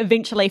 I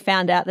eventually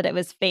found out that it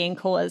was being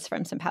caused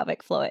from some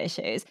pelvic floor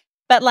issues.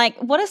 But like,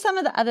 what are some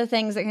of the other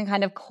things that can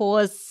kind of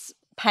cause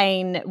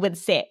pain with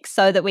sex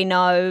so that we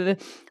know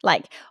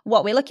like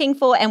what we're looking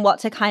for and what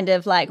to kind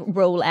of like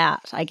rule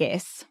out, I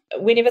guess?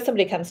 Whenever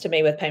somebody comes to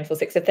me with painful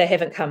sex, if they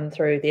haven't come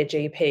through their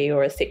GP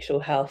or a sexual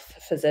health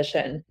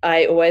physician,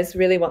 I always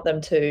really want them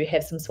to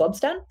have some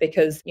swabs done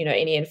because, you know,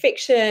 any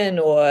infection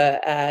or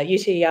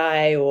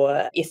UTI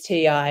or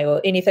STI or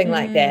anything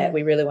like that,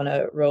 we really want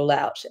to rule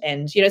out.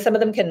 And, you know, some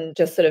of them can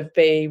just sort of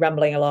be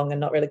rumbling along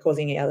and not really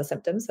causing any other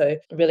symptoms. So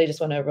really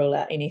just want to rule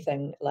out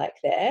anything like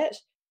that.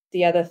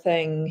 The other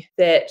thing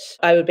that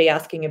I would be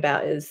asking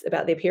about is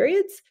about their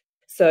periods.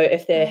 So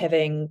if they're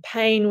having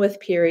pain with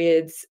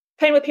periods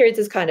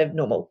is kind of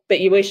normal, but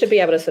we should be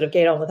able to sort of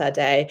get on with our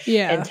day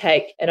and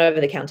take an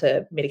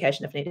over-the-counter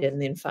medication if needed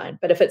and then fine.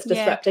 But if it's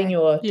disrupting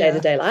your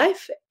day-to-day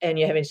life and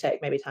you're having to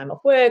take maybe time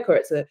off work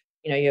or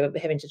you're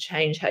having to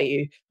change how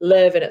you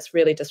live and it's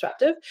really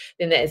disruptive,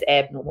 then that is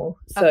abnormal.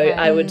 So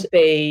I would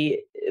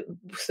be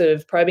sort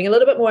of probing a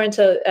little bit more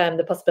into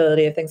the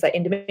possibility of things like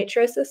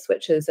endometriosis,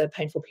 which is a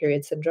painful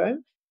period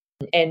syndrome,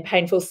 and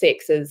painful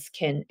sex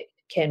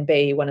can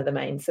be one of the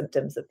main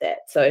symptoms of that.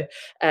 So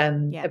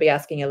I'd be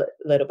asking a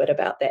little bit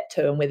about that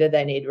too and whether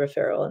they need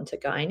referral into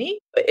gynae.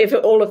 If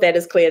all of that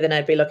is clear, then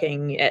I'd be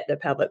looking at the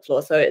pelvic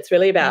floor. So it's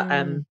really about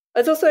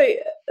it's also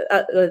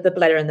the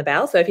bladder and the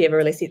bowel. So if you have a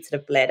really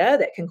sensitive bladder,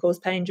 that can cause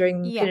pain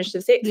during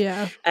penetrative sex.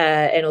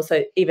 And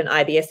also even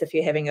IBS if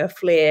you're having a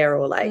flare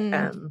or like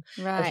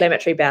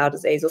inflammatory bowel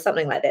disease or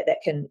something like that, that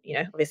can, you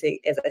know,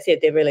 obviously, as I said,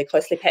 they're really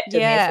closely packed in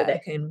there, so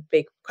that can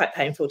be quite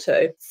painful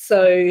too.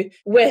 So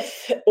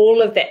with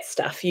all of that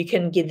stuff, you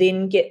can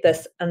then get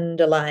this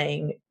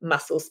underlying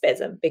muscle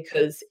spasm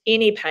because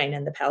any pain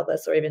in the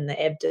pelvis or even the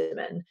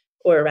abdomen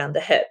or around the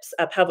hips,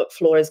 our pelvic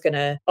floor is going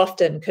to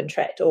often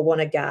contract or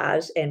want to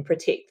guard and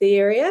protect the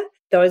area.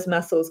 Those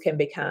muscles can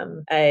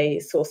become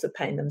a source of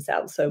pain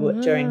themselves. So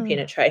during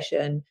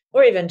penetration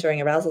or even during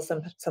arousal,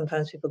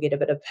 sometimes people get a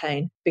bit of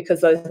pain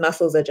because those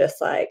muscles are just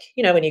like,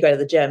 you know, when you go to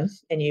the gym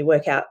and you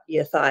work out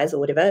your thighs or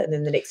whatever, and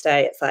then the next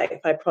day it's like,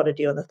 if I prodded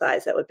you on the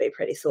thighs, that would be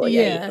pretty sore.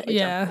 You'd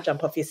probably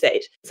jump off your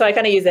seat. So I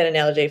kind of use that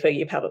analogy for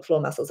your pelvic floor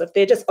muscles. If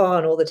they're just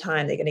on all the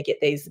time, they're going to get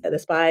this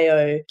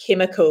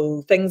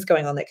biochemical things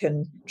going on that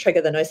can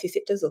trigger the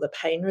nociceptors or the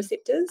pain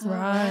receptors.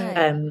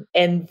 And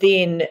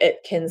then it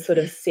can sort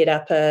of set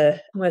up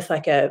almost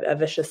like a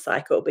vicious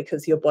cycle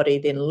because your body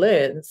then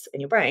learns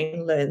and your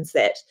brain learns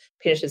that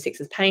penetrative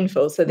sex is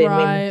painful. So then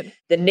when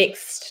the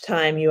next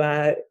time you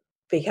are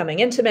becoming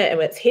intimate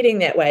and it's heading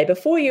that way,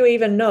 before you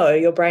even know,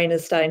 your brain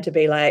is starting to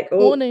be like,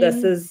 oh,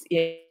 this is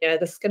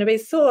going to be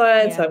sore.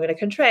 And so I'm going to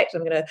contract.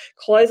 I'm going to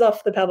close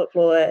off the pelvic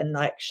floor and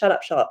like shut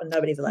up shop and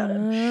nobody's allowed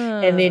in.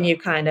 And then you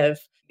kind of,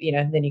 you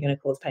know, then you're going to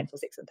cause painful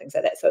sex and things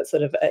like that. So it's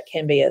sort of, it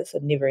can be a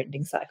sort of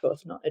never-ending cycle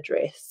if not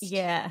addressed.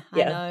 Yeah.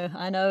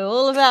 I know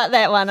all about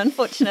that one,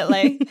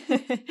 unfortunately.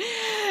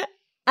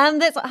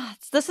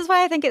 This is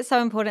why I think it's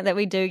so important that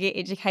we do get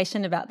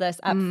education about this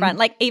up front.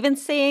 Like even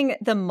seeing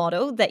the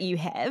model that you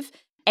have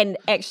and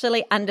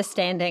actually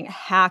understanding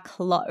how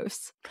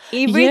close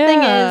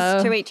everything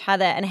is to each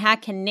other and how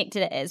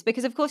connected it is.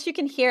 Because of course you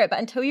can hear it, but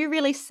until you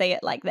really see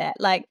it like that,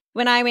 like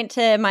when I went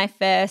to my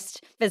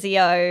first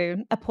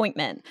physio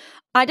appointment,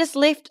 I just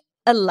left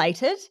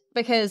elated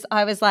because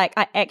I was like,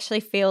 I actually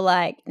feel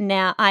like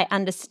now I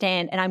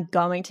understand and I'm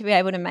going to be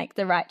able to make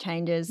the right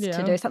changes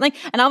to do something.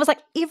 And I was like,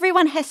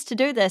 everyone has to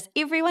do this.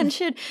 Everyone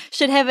should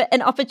have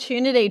an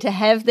opportunity to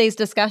have these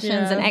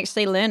discussions and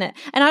actually learn it.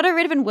 And I'd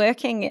already been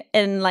working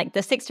in like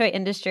the sex toy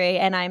industry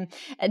and I'm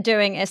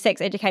doing a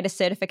sex educator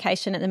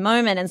certification at the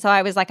moment. And so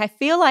I was like, I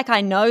feel like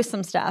I know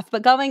some stuff,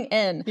 but going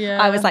in,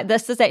 I was like,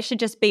 this is actually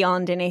just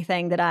beyond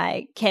anything that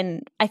I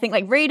think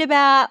like read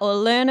about or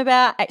learn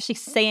about. Actually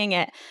seeing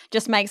it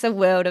just makes a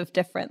world of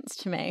difference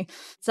to me.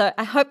 So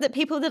I hope that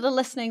people that are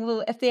listening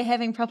will, if they're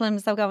having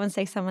problems, they'll go and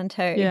see someone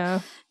too.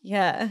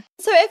 Yeah.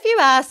 So if you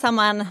are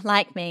someone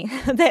like me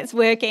that's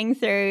working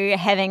through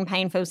having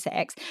painful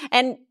sex,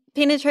 and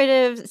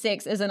penetrative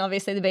sex isn't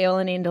obviously the be-all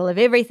and end-all of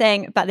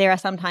everything, but there are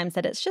some times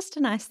that it's just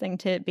a nice thing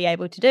to be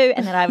able to do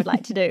and that I would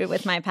like to do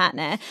with my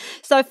partner.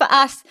 So for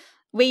us,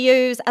 we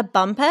use a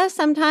bumper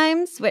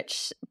sometimes,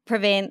 which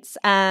prevents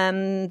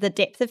the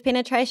depth of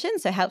penetration,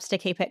 so helps to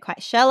keep it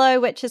quite shallow,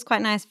 which is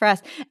quite nice for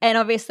us. And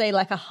obviously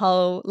like a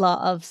whole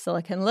lot of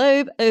silicone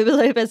lube. Uber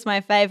lube is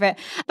my favorite.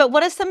 But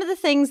what are some of the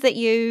things that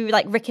you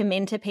like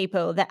recommend to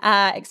people that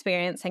are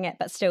experiencing it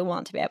but still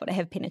want to be able to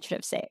have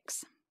penetrative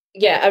sex?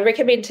 I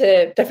recommend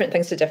different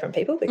things to different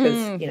people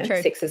because,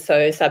 true. sex is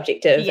so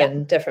subjective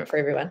and different for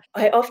everyone.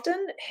 I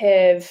often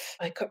I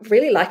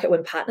really like it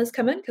when partners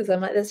come in because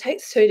I'm like, this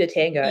takes two to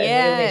tango and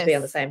we all need to be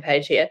on the same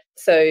page here.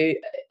 So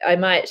I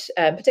might,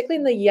 particularly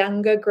in the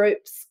younger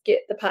groups,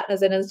 get the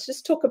partners in and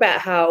just talk about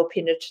how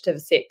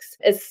penetrative sex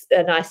is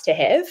nice to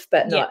have,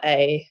 but not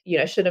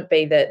shouldn't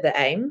be the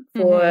aim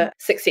for a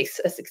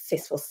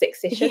successful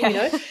sex session,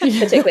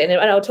 particularly.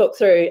 And I'll talk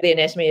through the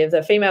anatomy of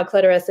the female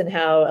clitoris and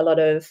how a lot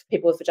of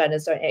people with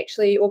vaginas don't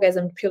actually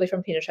orgasm purely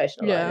from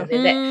penetration alone.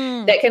 And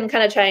then that can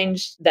kind of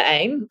change the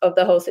aim of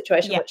the whole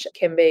situation, which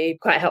can be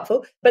quite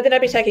helpful. But then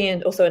I'd be taking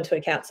into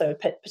account, so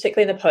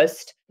particularly in the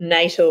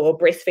postnatal or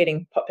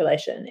breastfeeding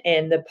population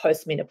and the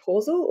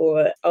postmenopausal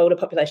or older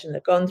population that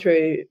have gone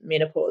through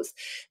menopause,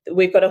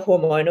 we've got a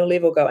hormonal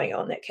level going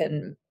on that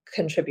can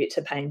contribute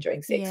to pain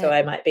during sex. So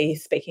I might be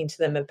speaking to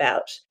them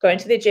about going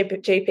to their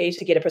GP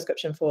to get a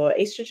prescription for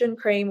estrogen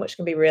cream, which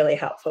can be really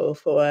helpful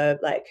for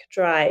like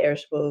dry,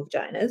 irritable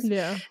vaginas.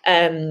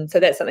 So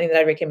that's something that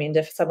I recommend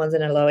if someone's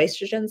in a low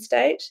estrogen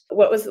state.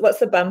 What's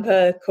the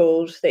bumper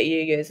called that you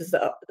use? Is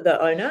the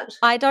O-nut?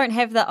 I don't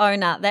have the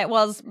O-nut. That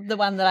was the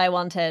one that I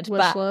wanted,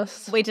 but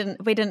we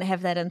didn't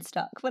have that in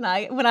stock when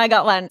I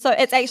got one. So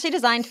it's actually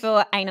designed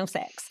for anal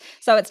sex.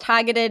 So it's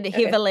targeted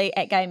heavily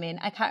at gay men.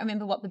 I can't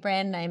remember what the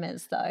brand name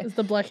is though. It's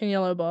the black and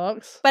yellow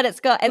box. But it's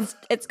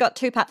got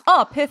two parts.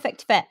 Oh,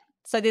 perfect fit.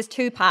 So there's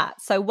two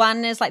parts. So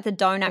one is like the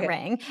donut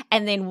ring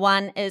and then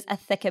one is a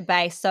thicker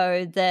base.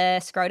 So the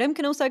scrotum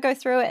can also go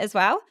through it as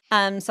well.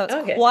 So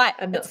it's quite...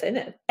 I've not seen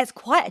it. It's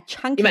quite a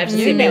chunky... You might have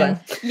to send me one.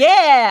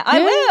 Yeah, I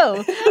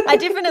will. I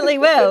definitely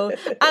will.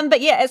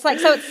 But yeah, it's like...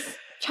 So it's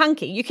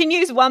chunky. You can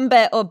use one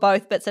bit or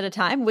both bits at a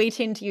time. We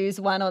tend to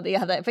use one or the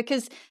other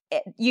because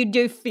you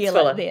do feel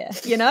it there,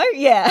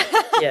 Yeah.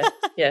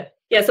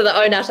 Yeah, so the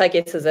O-nut, I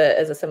guess, is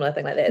a similar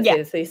thing like that.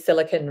 There's these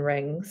silicone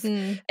rings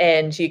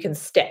and you can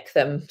stack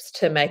them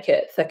to make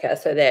it thicker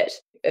so that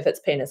if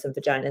it's penis and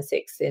vagina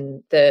sex,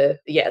 then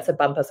it's a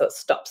bumper, so it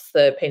stops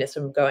the penis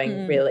from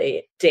going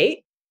really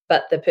deep.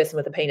 But the person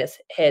with the penis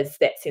has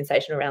that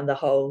sensation around the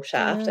whole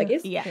shaft, I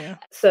guess. Yeah.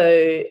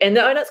 So, and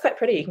the O-nut's quite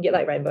pretty. You can get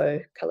like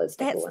rainbow colours.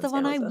 That's the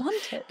one I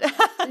wanted.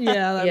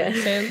 That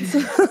makes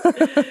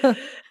sense.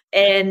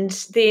 And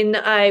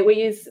then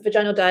we use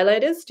vaginal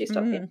dilators. Do you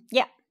stop them?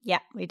 Yeah,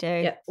 we do.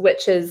 Yeah,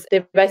 which is,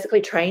 they're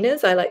basically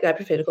trainers. I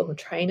prefer to call them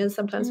trainers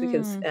sometimes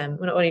because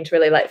we're not wanting to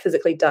really like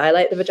physically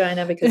dilate the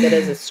vagina because it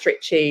is a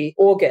stretchy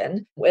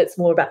organ. It's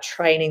more about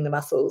training the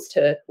muscles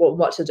to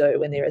what to do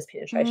when there is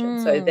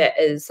penetration. So that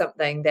is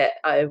something that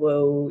I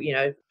will,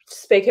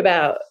 speak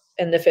about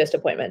in the first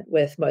appointment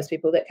with most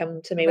people that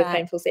come to me with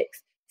painful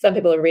sex. Some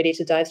people are ready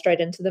to dive straight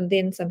into them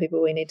then. Some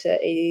people we need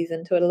to ease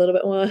into it a little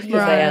bit more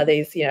because they are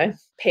these,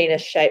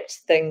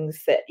 penis-shaped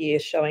things that you're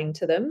showing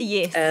to them.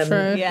 Yes,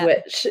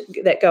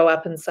 that go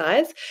up in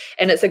size.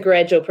 And it's a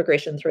gradual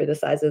progression through the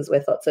sizes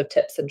with lots of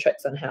tips and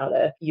tricks on how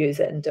to use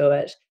it and do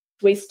it.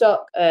 We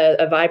stock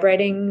a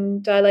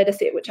vibrating dilator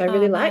set, which I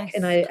really like.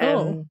 And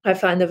I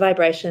find the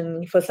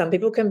vibration for some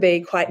people can be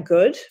quite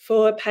good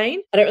for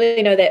pain. I don't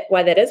really know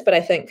why that is, but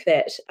I think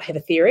that I have a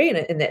theory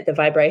in that the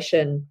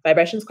vibration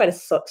is quite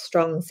a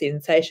strong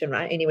sensation,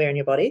 right? Anywhere in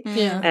your body.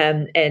 Yeah.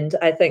 And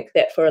I think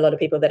that for a lot of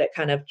people that it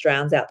kind of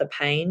drowns out the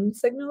pain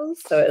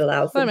signals. So it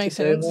allows them to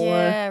do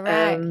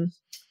more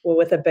or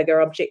with a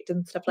bigger object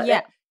and stuff like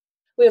that.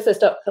 We also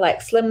stock like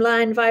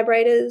slimline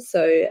vibrators.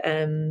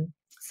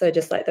 So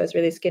just like those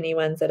really skinny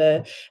ones that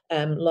are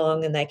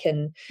long and they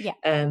can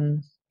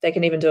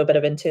even do a bit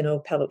of internal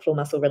pelvic floor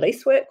muscle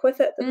release work with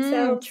it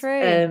themselves.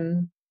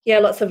 True.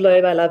 Lots of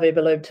lube. I love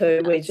Uber Lube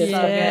too. We're just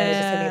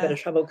having a bit of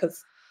trouble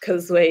because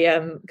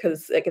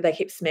they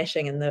keep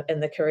smashing in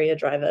the courier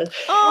driver.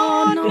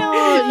 Oh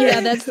no!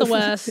 Yeah, that's the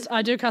worst.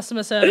 I do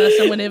customer service,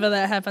 and whenever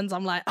that happens,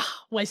 I'm like,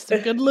 waste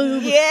of good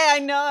lube. Yeah, I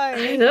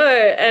know,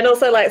 and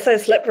also like so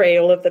slippery.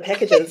 All of the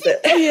packages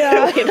that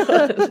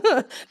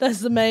that's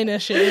the main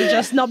issue.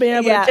 Just not being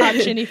able to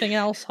touch anything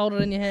else. Hold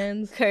it in your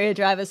hands. Courier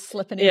drivers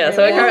slipping. Yeah,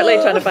 so we're currently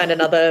trying to find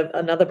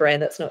another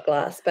brand that's not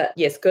glass, but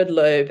yes, good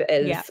lube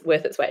is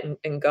worth its weight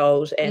in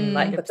gold, and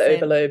like with the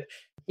Uber Lube.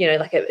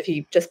 Like if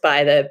you just buy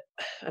I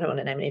don't want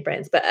to name any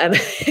brands, but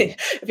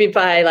if you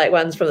buy like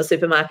ones from the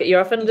supermarket, you're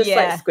often just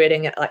like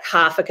squirting like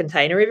half a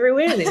container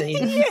everywhere, and then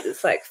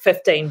it's like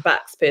 $15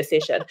 per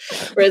session.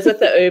 Whereas with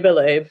the Uber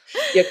Lube,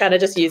 you're kind of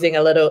just using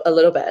a little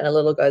bit, and a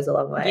little goes a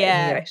long way,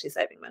 and you're actually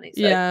saving money.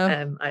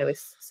 So I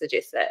always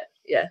suggest that.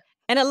 Yeah.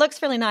 And it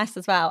looks really nice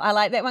as well. I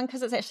like that one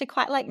because it's actually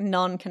quite like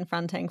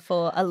non-confronting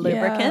for a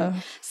lubricant.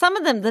 Some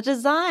of them, the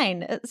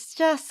design, it's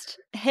just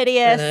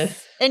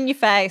hideous in your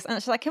face. And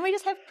it's just like, can we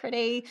just have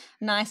pretty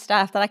nice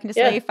stuff that I can just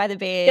leave by the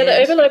bed? Yeah, the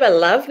Uber Lube I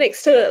love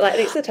next to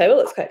the table.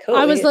 It's quite cool.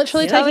 I was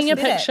literally taking a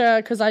picture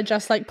because I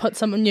just like put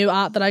some new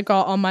art that I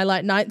got on my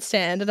like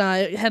nightstand, and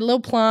I had a little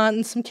plant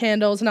and some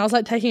candles, and I was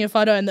like taking a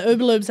photo, and the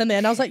Uber Lube's in there,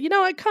 and I was like,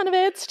 it kind of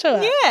adds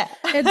to it.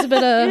 Adds a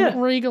bit of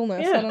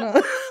regalness. I don't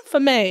know. For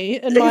me,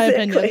 in my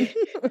opinion.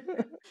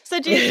 So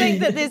do you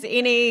think that there's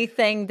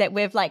anything that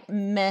we've like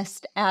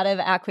missed out of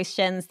our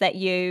questions that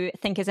you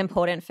think is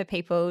important for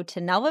people to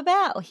know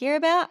about or hear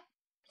about?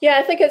 Yeah,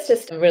 I think it's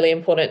just really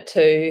important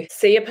to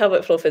see a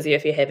pelvic floor physio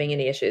if you're having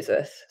any issues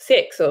with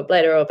sex or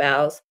bladder or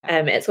bowels.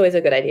 It's always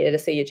a good idea to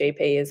see your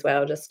GP as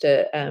well, just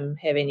to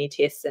have any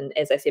tests. And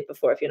as I said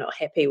before, if you're not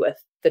happy with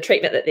the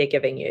treatment that they're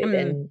giving you,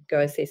 then go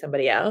and see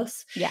somebody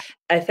else. Yeah.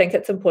 I think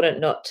it's important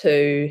not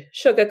to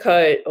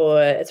sugarcoat,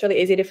 or it's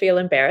really easy to feel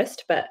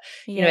embarrassed. But,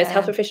 you know, as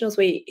health professionals,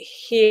 we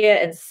hear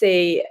and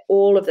see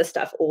all of this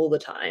stuff all the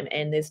time,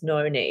 and there's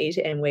no need.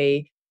 And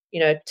you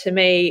know, to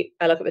me,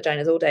 I look at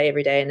vaginas all day,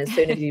 every day, and as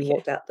soon as you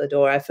walked out the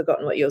door, I've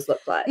forgotten what yours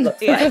looks like. And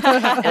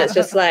it's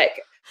just like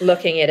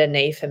looking at a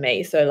knee for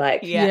me. So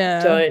like,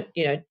 don't,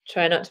 you know,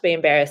 try not to be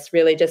embarrassed.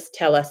 Really just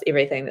tell us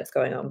everything that's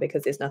going on,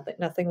 because there's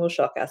nothing will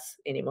shock us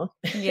anymore.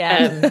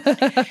 Yeah.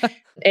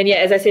 And yeah,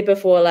 as I said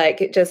before,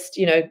 like just,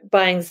 you know,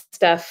 buying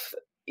stuff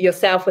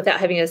yourself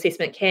without having an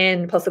assessment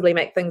can possibly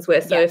make things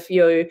worse. So if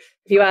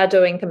you are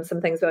doing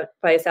some things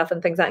by yourself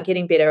and things aren't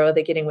getting better or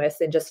they're getting worse,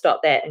 then just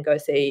stop that and go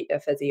see a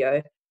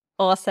physio.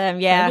 Awesome.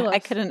 Yeah, fabulous. I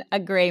couldn't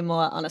agree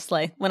more,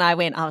 honestly. When I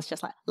went, I was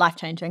just like,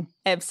 life-changing,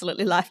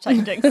 absolutely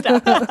life-changing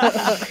stuff.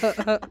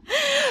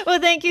 Well,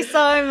 thank you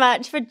so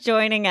much for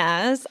joining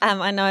us.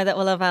 I know that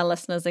all of our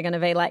listeners are going to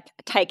be like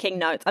taking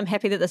notes. I'm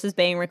happy that this is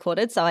being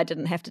recorded, so I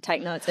didn't have to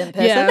take notes in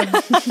person.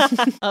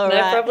 Yeah. No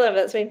problem.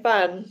 It's been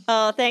fun.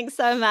 Oh, thanks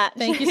so much.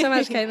 Thank you so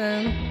much,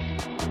 Caitlin.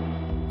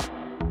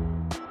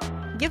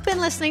 You've been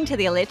listening to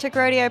the Electric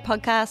Rodeo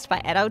podcast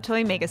by Adult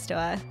Toy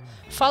Megastore.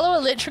 Follow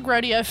Electric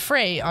Rodeo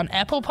free on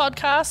Apple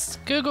Podcasts,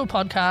 Google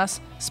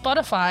Podcasts,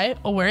 Spotify,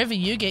 or wherever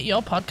you get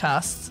your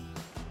podcasts.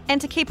 And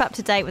to keep up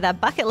to date with our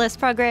bucket list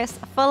progress,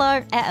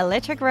 follow at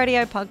Electric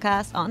Rodeo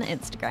Podcast on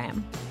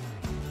Instagram.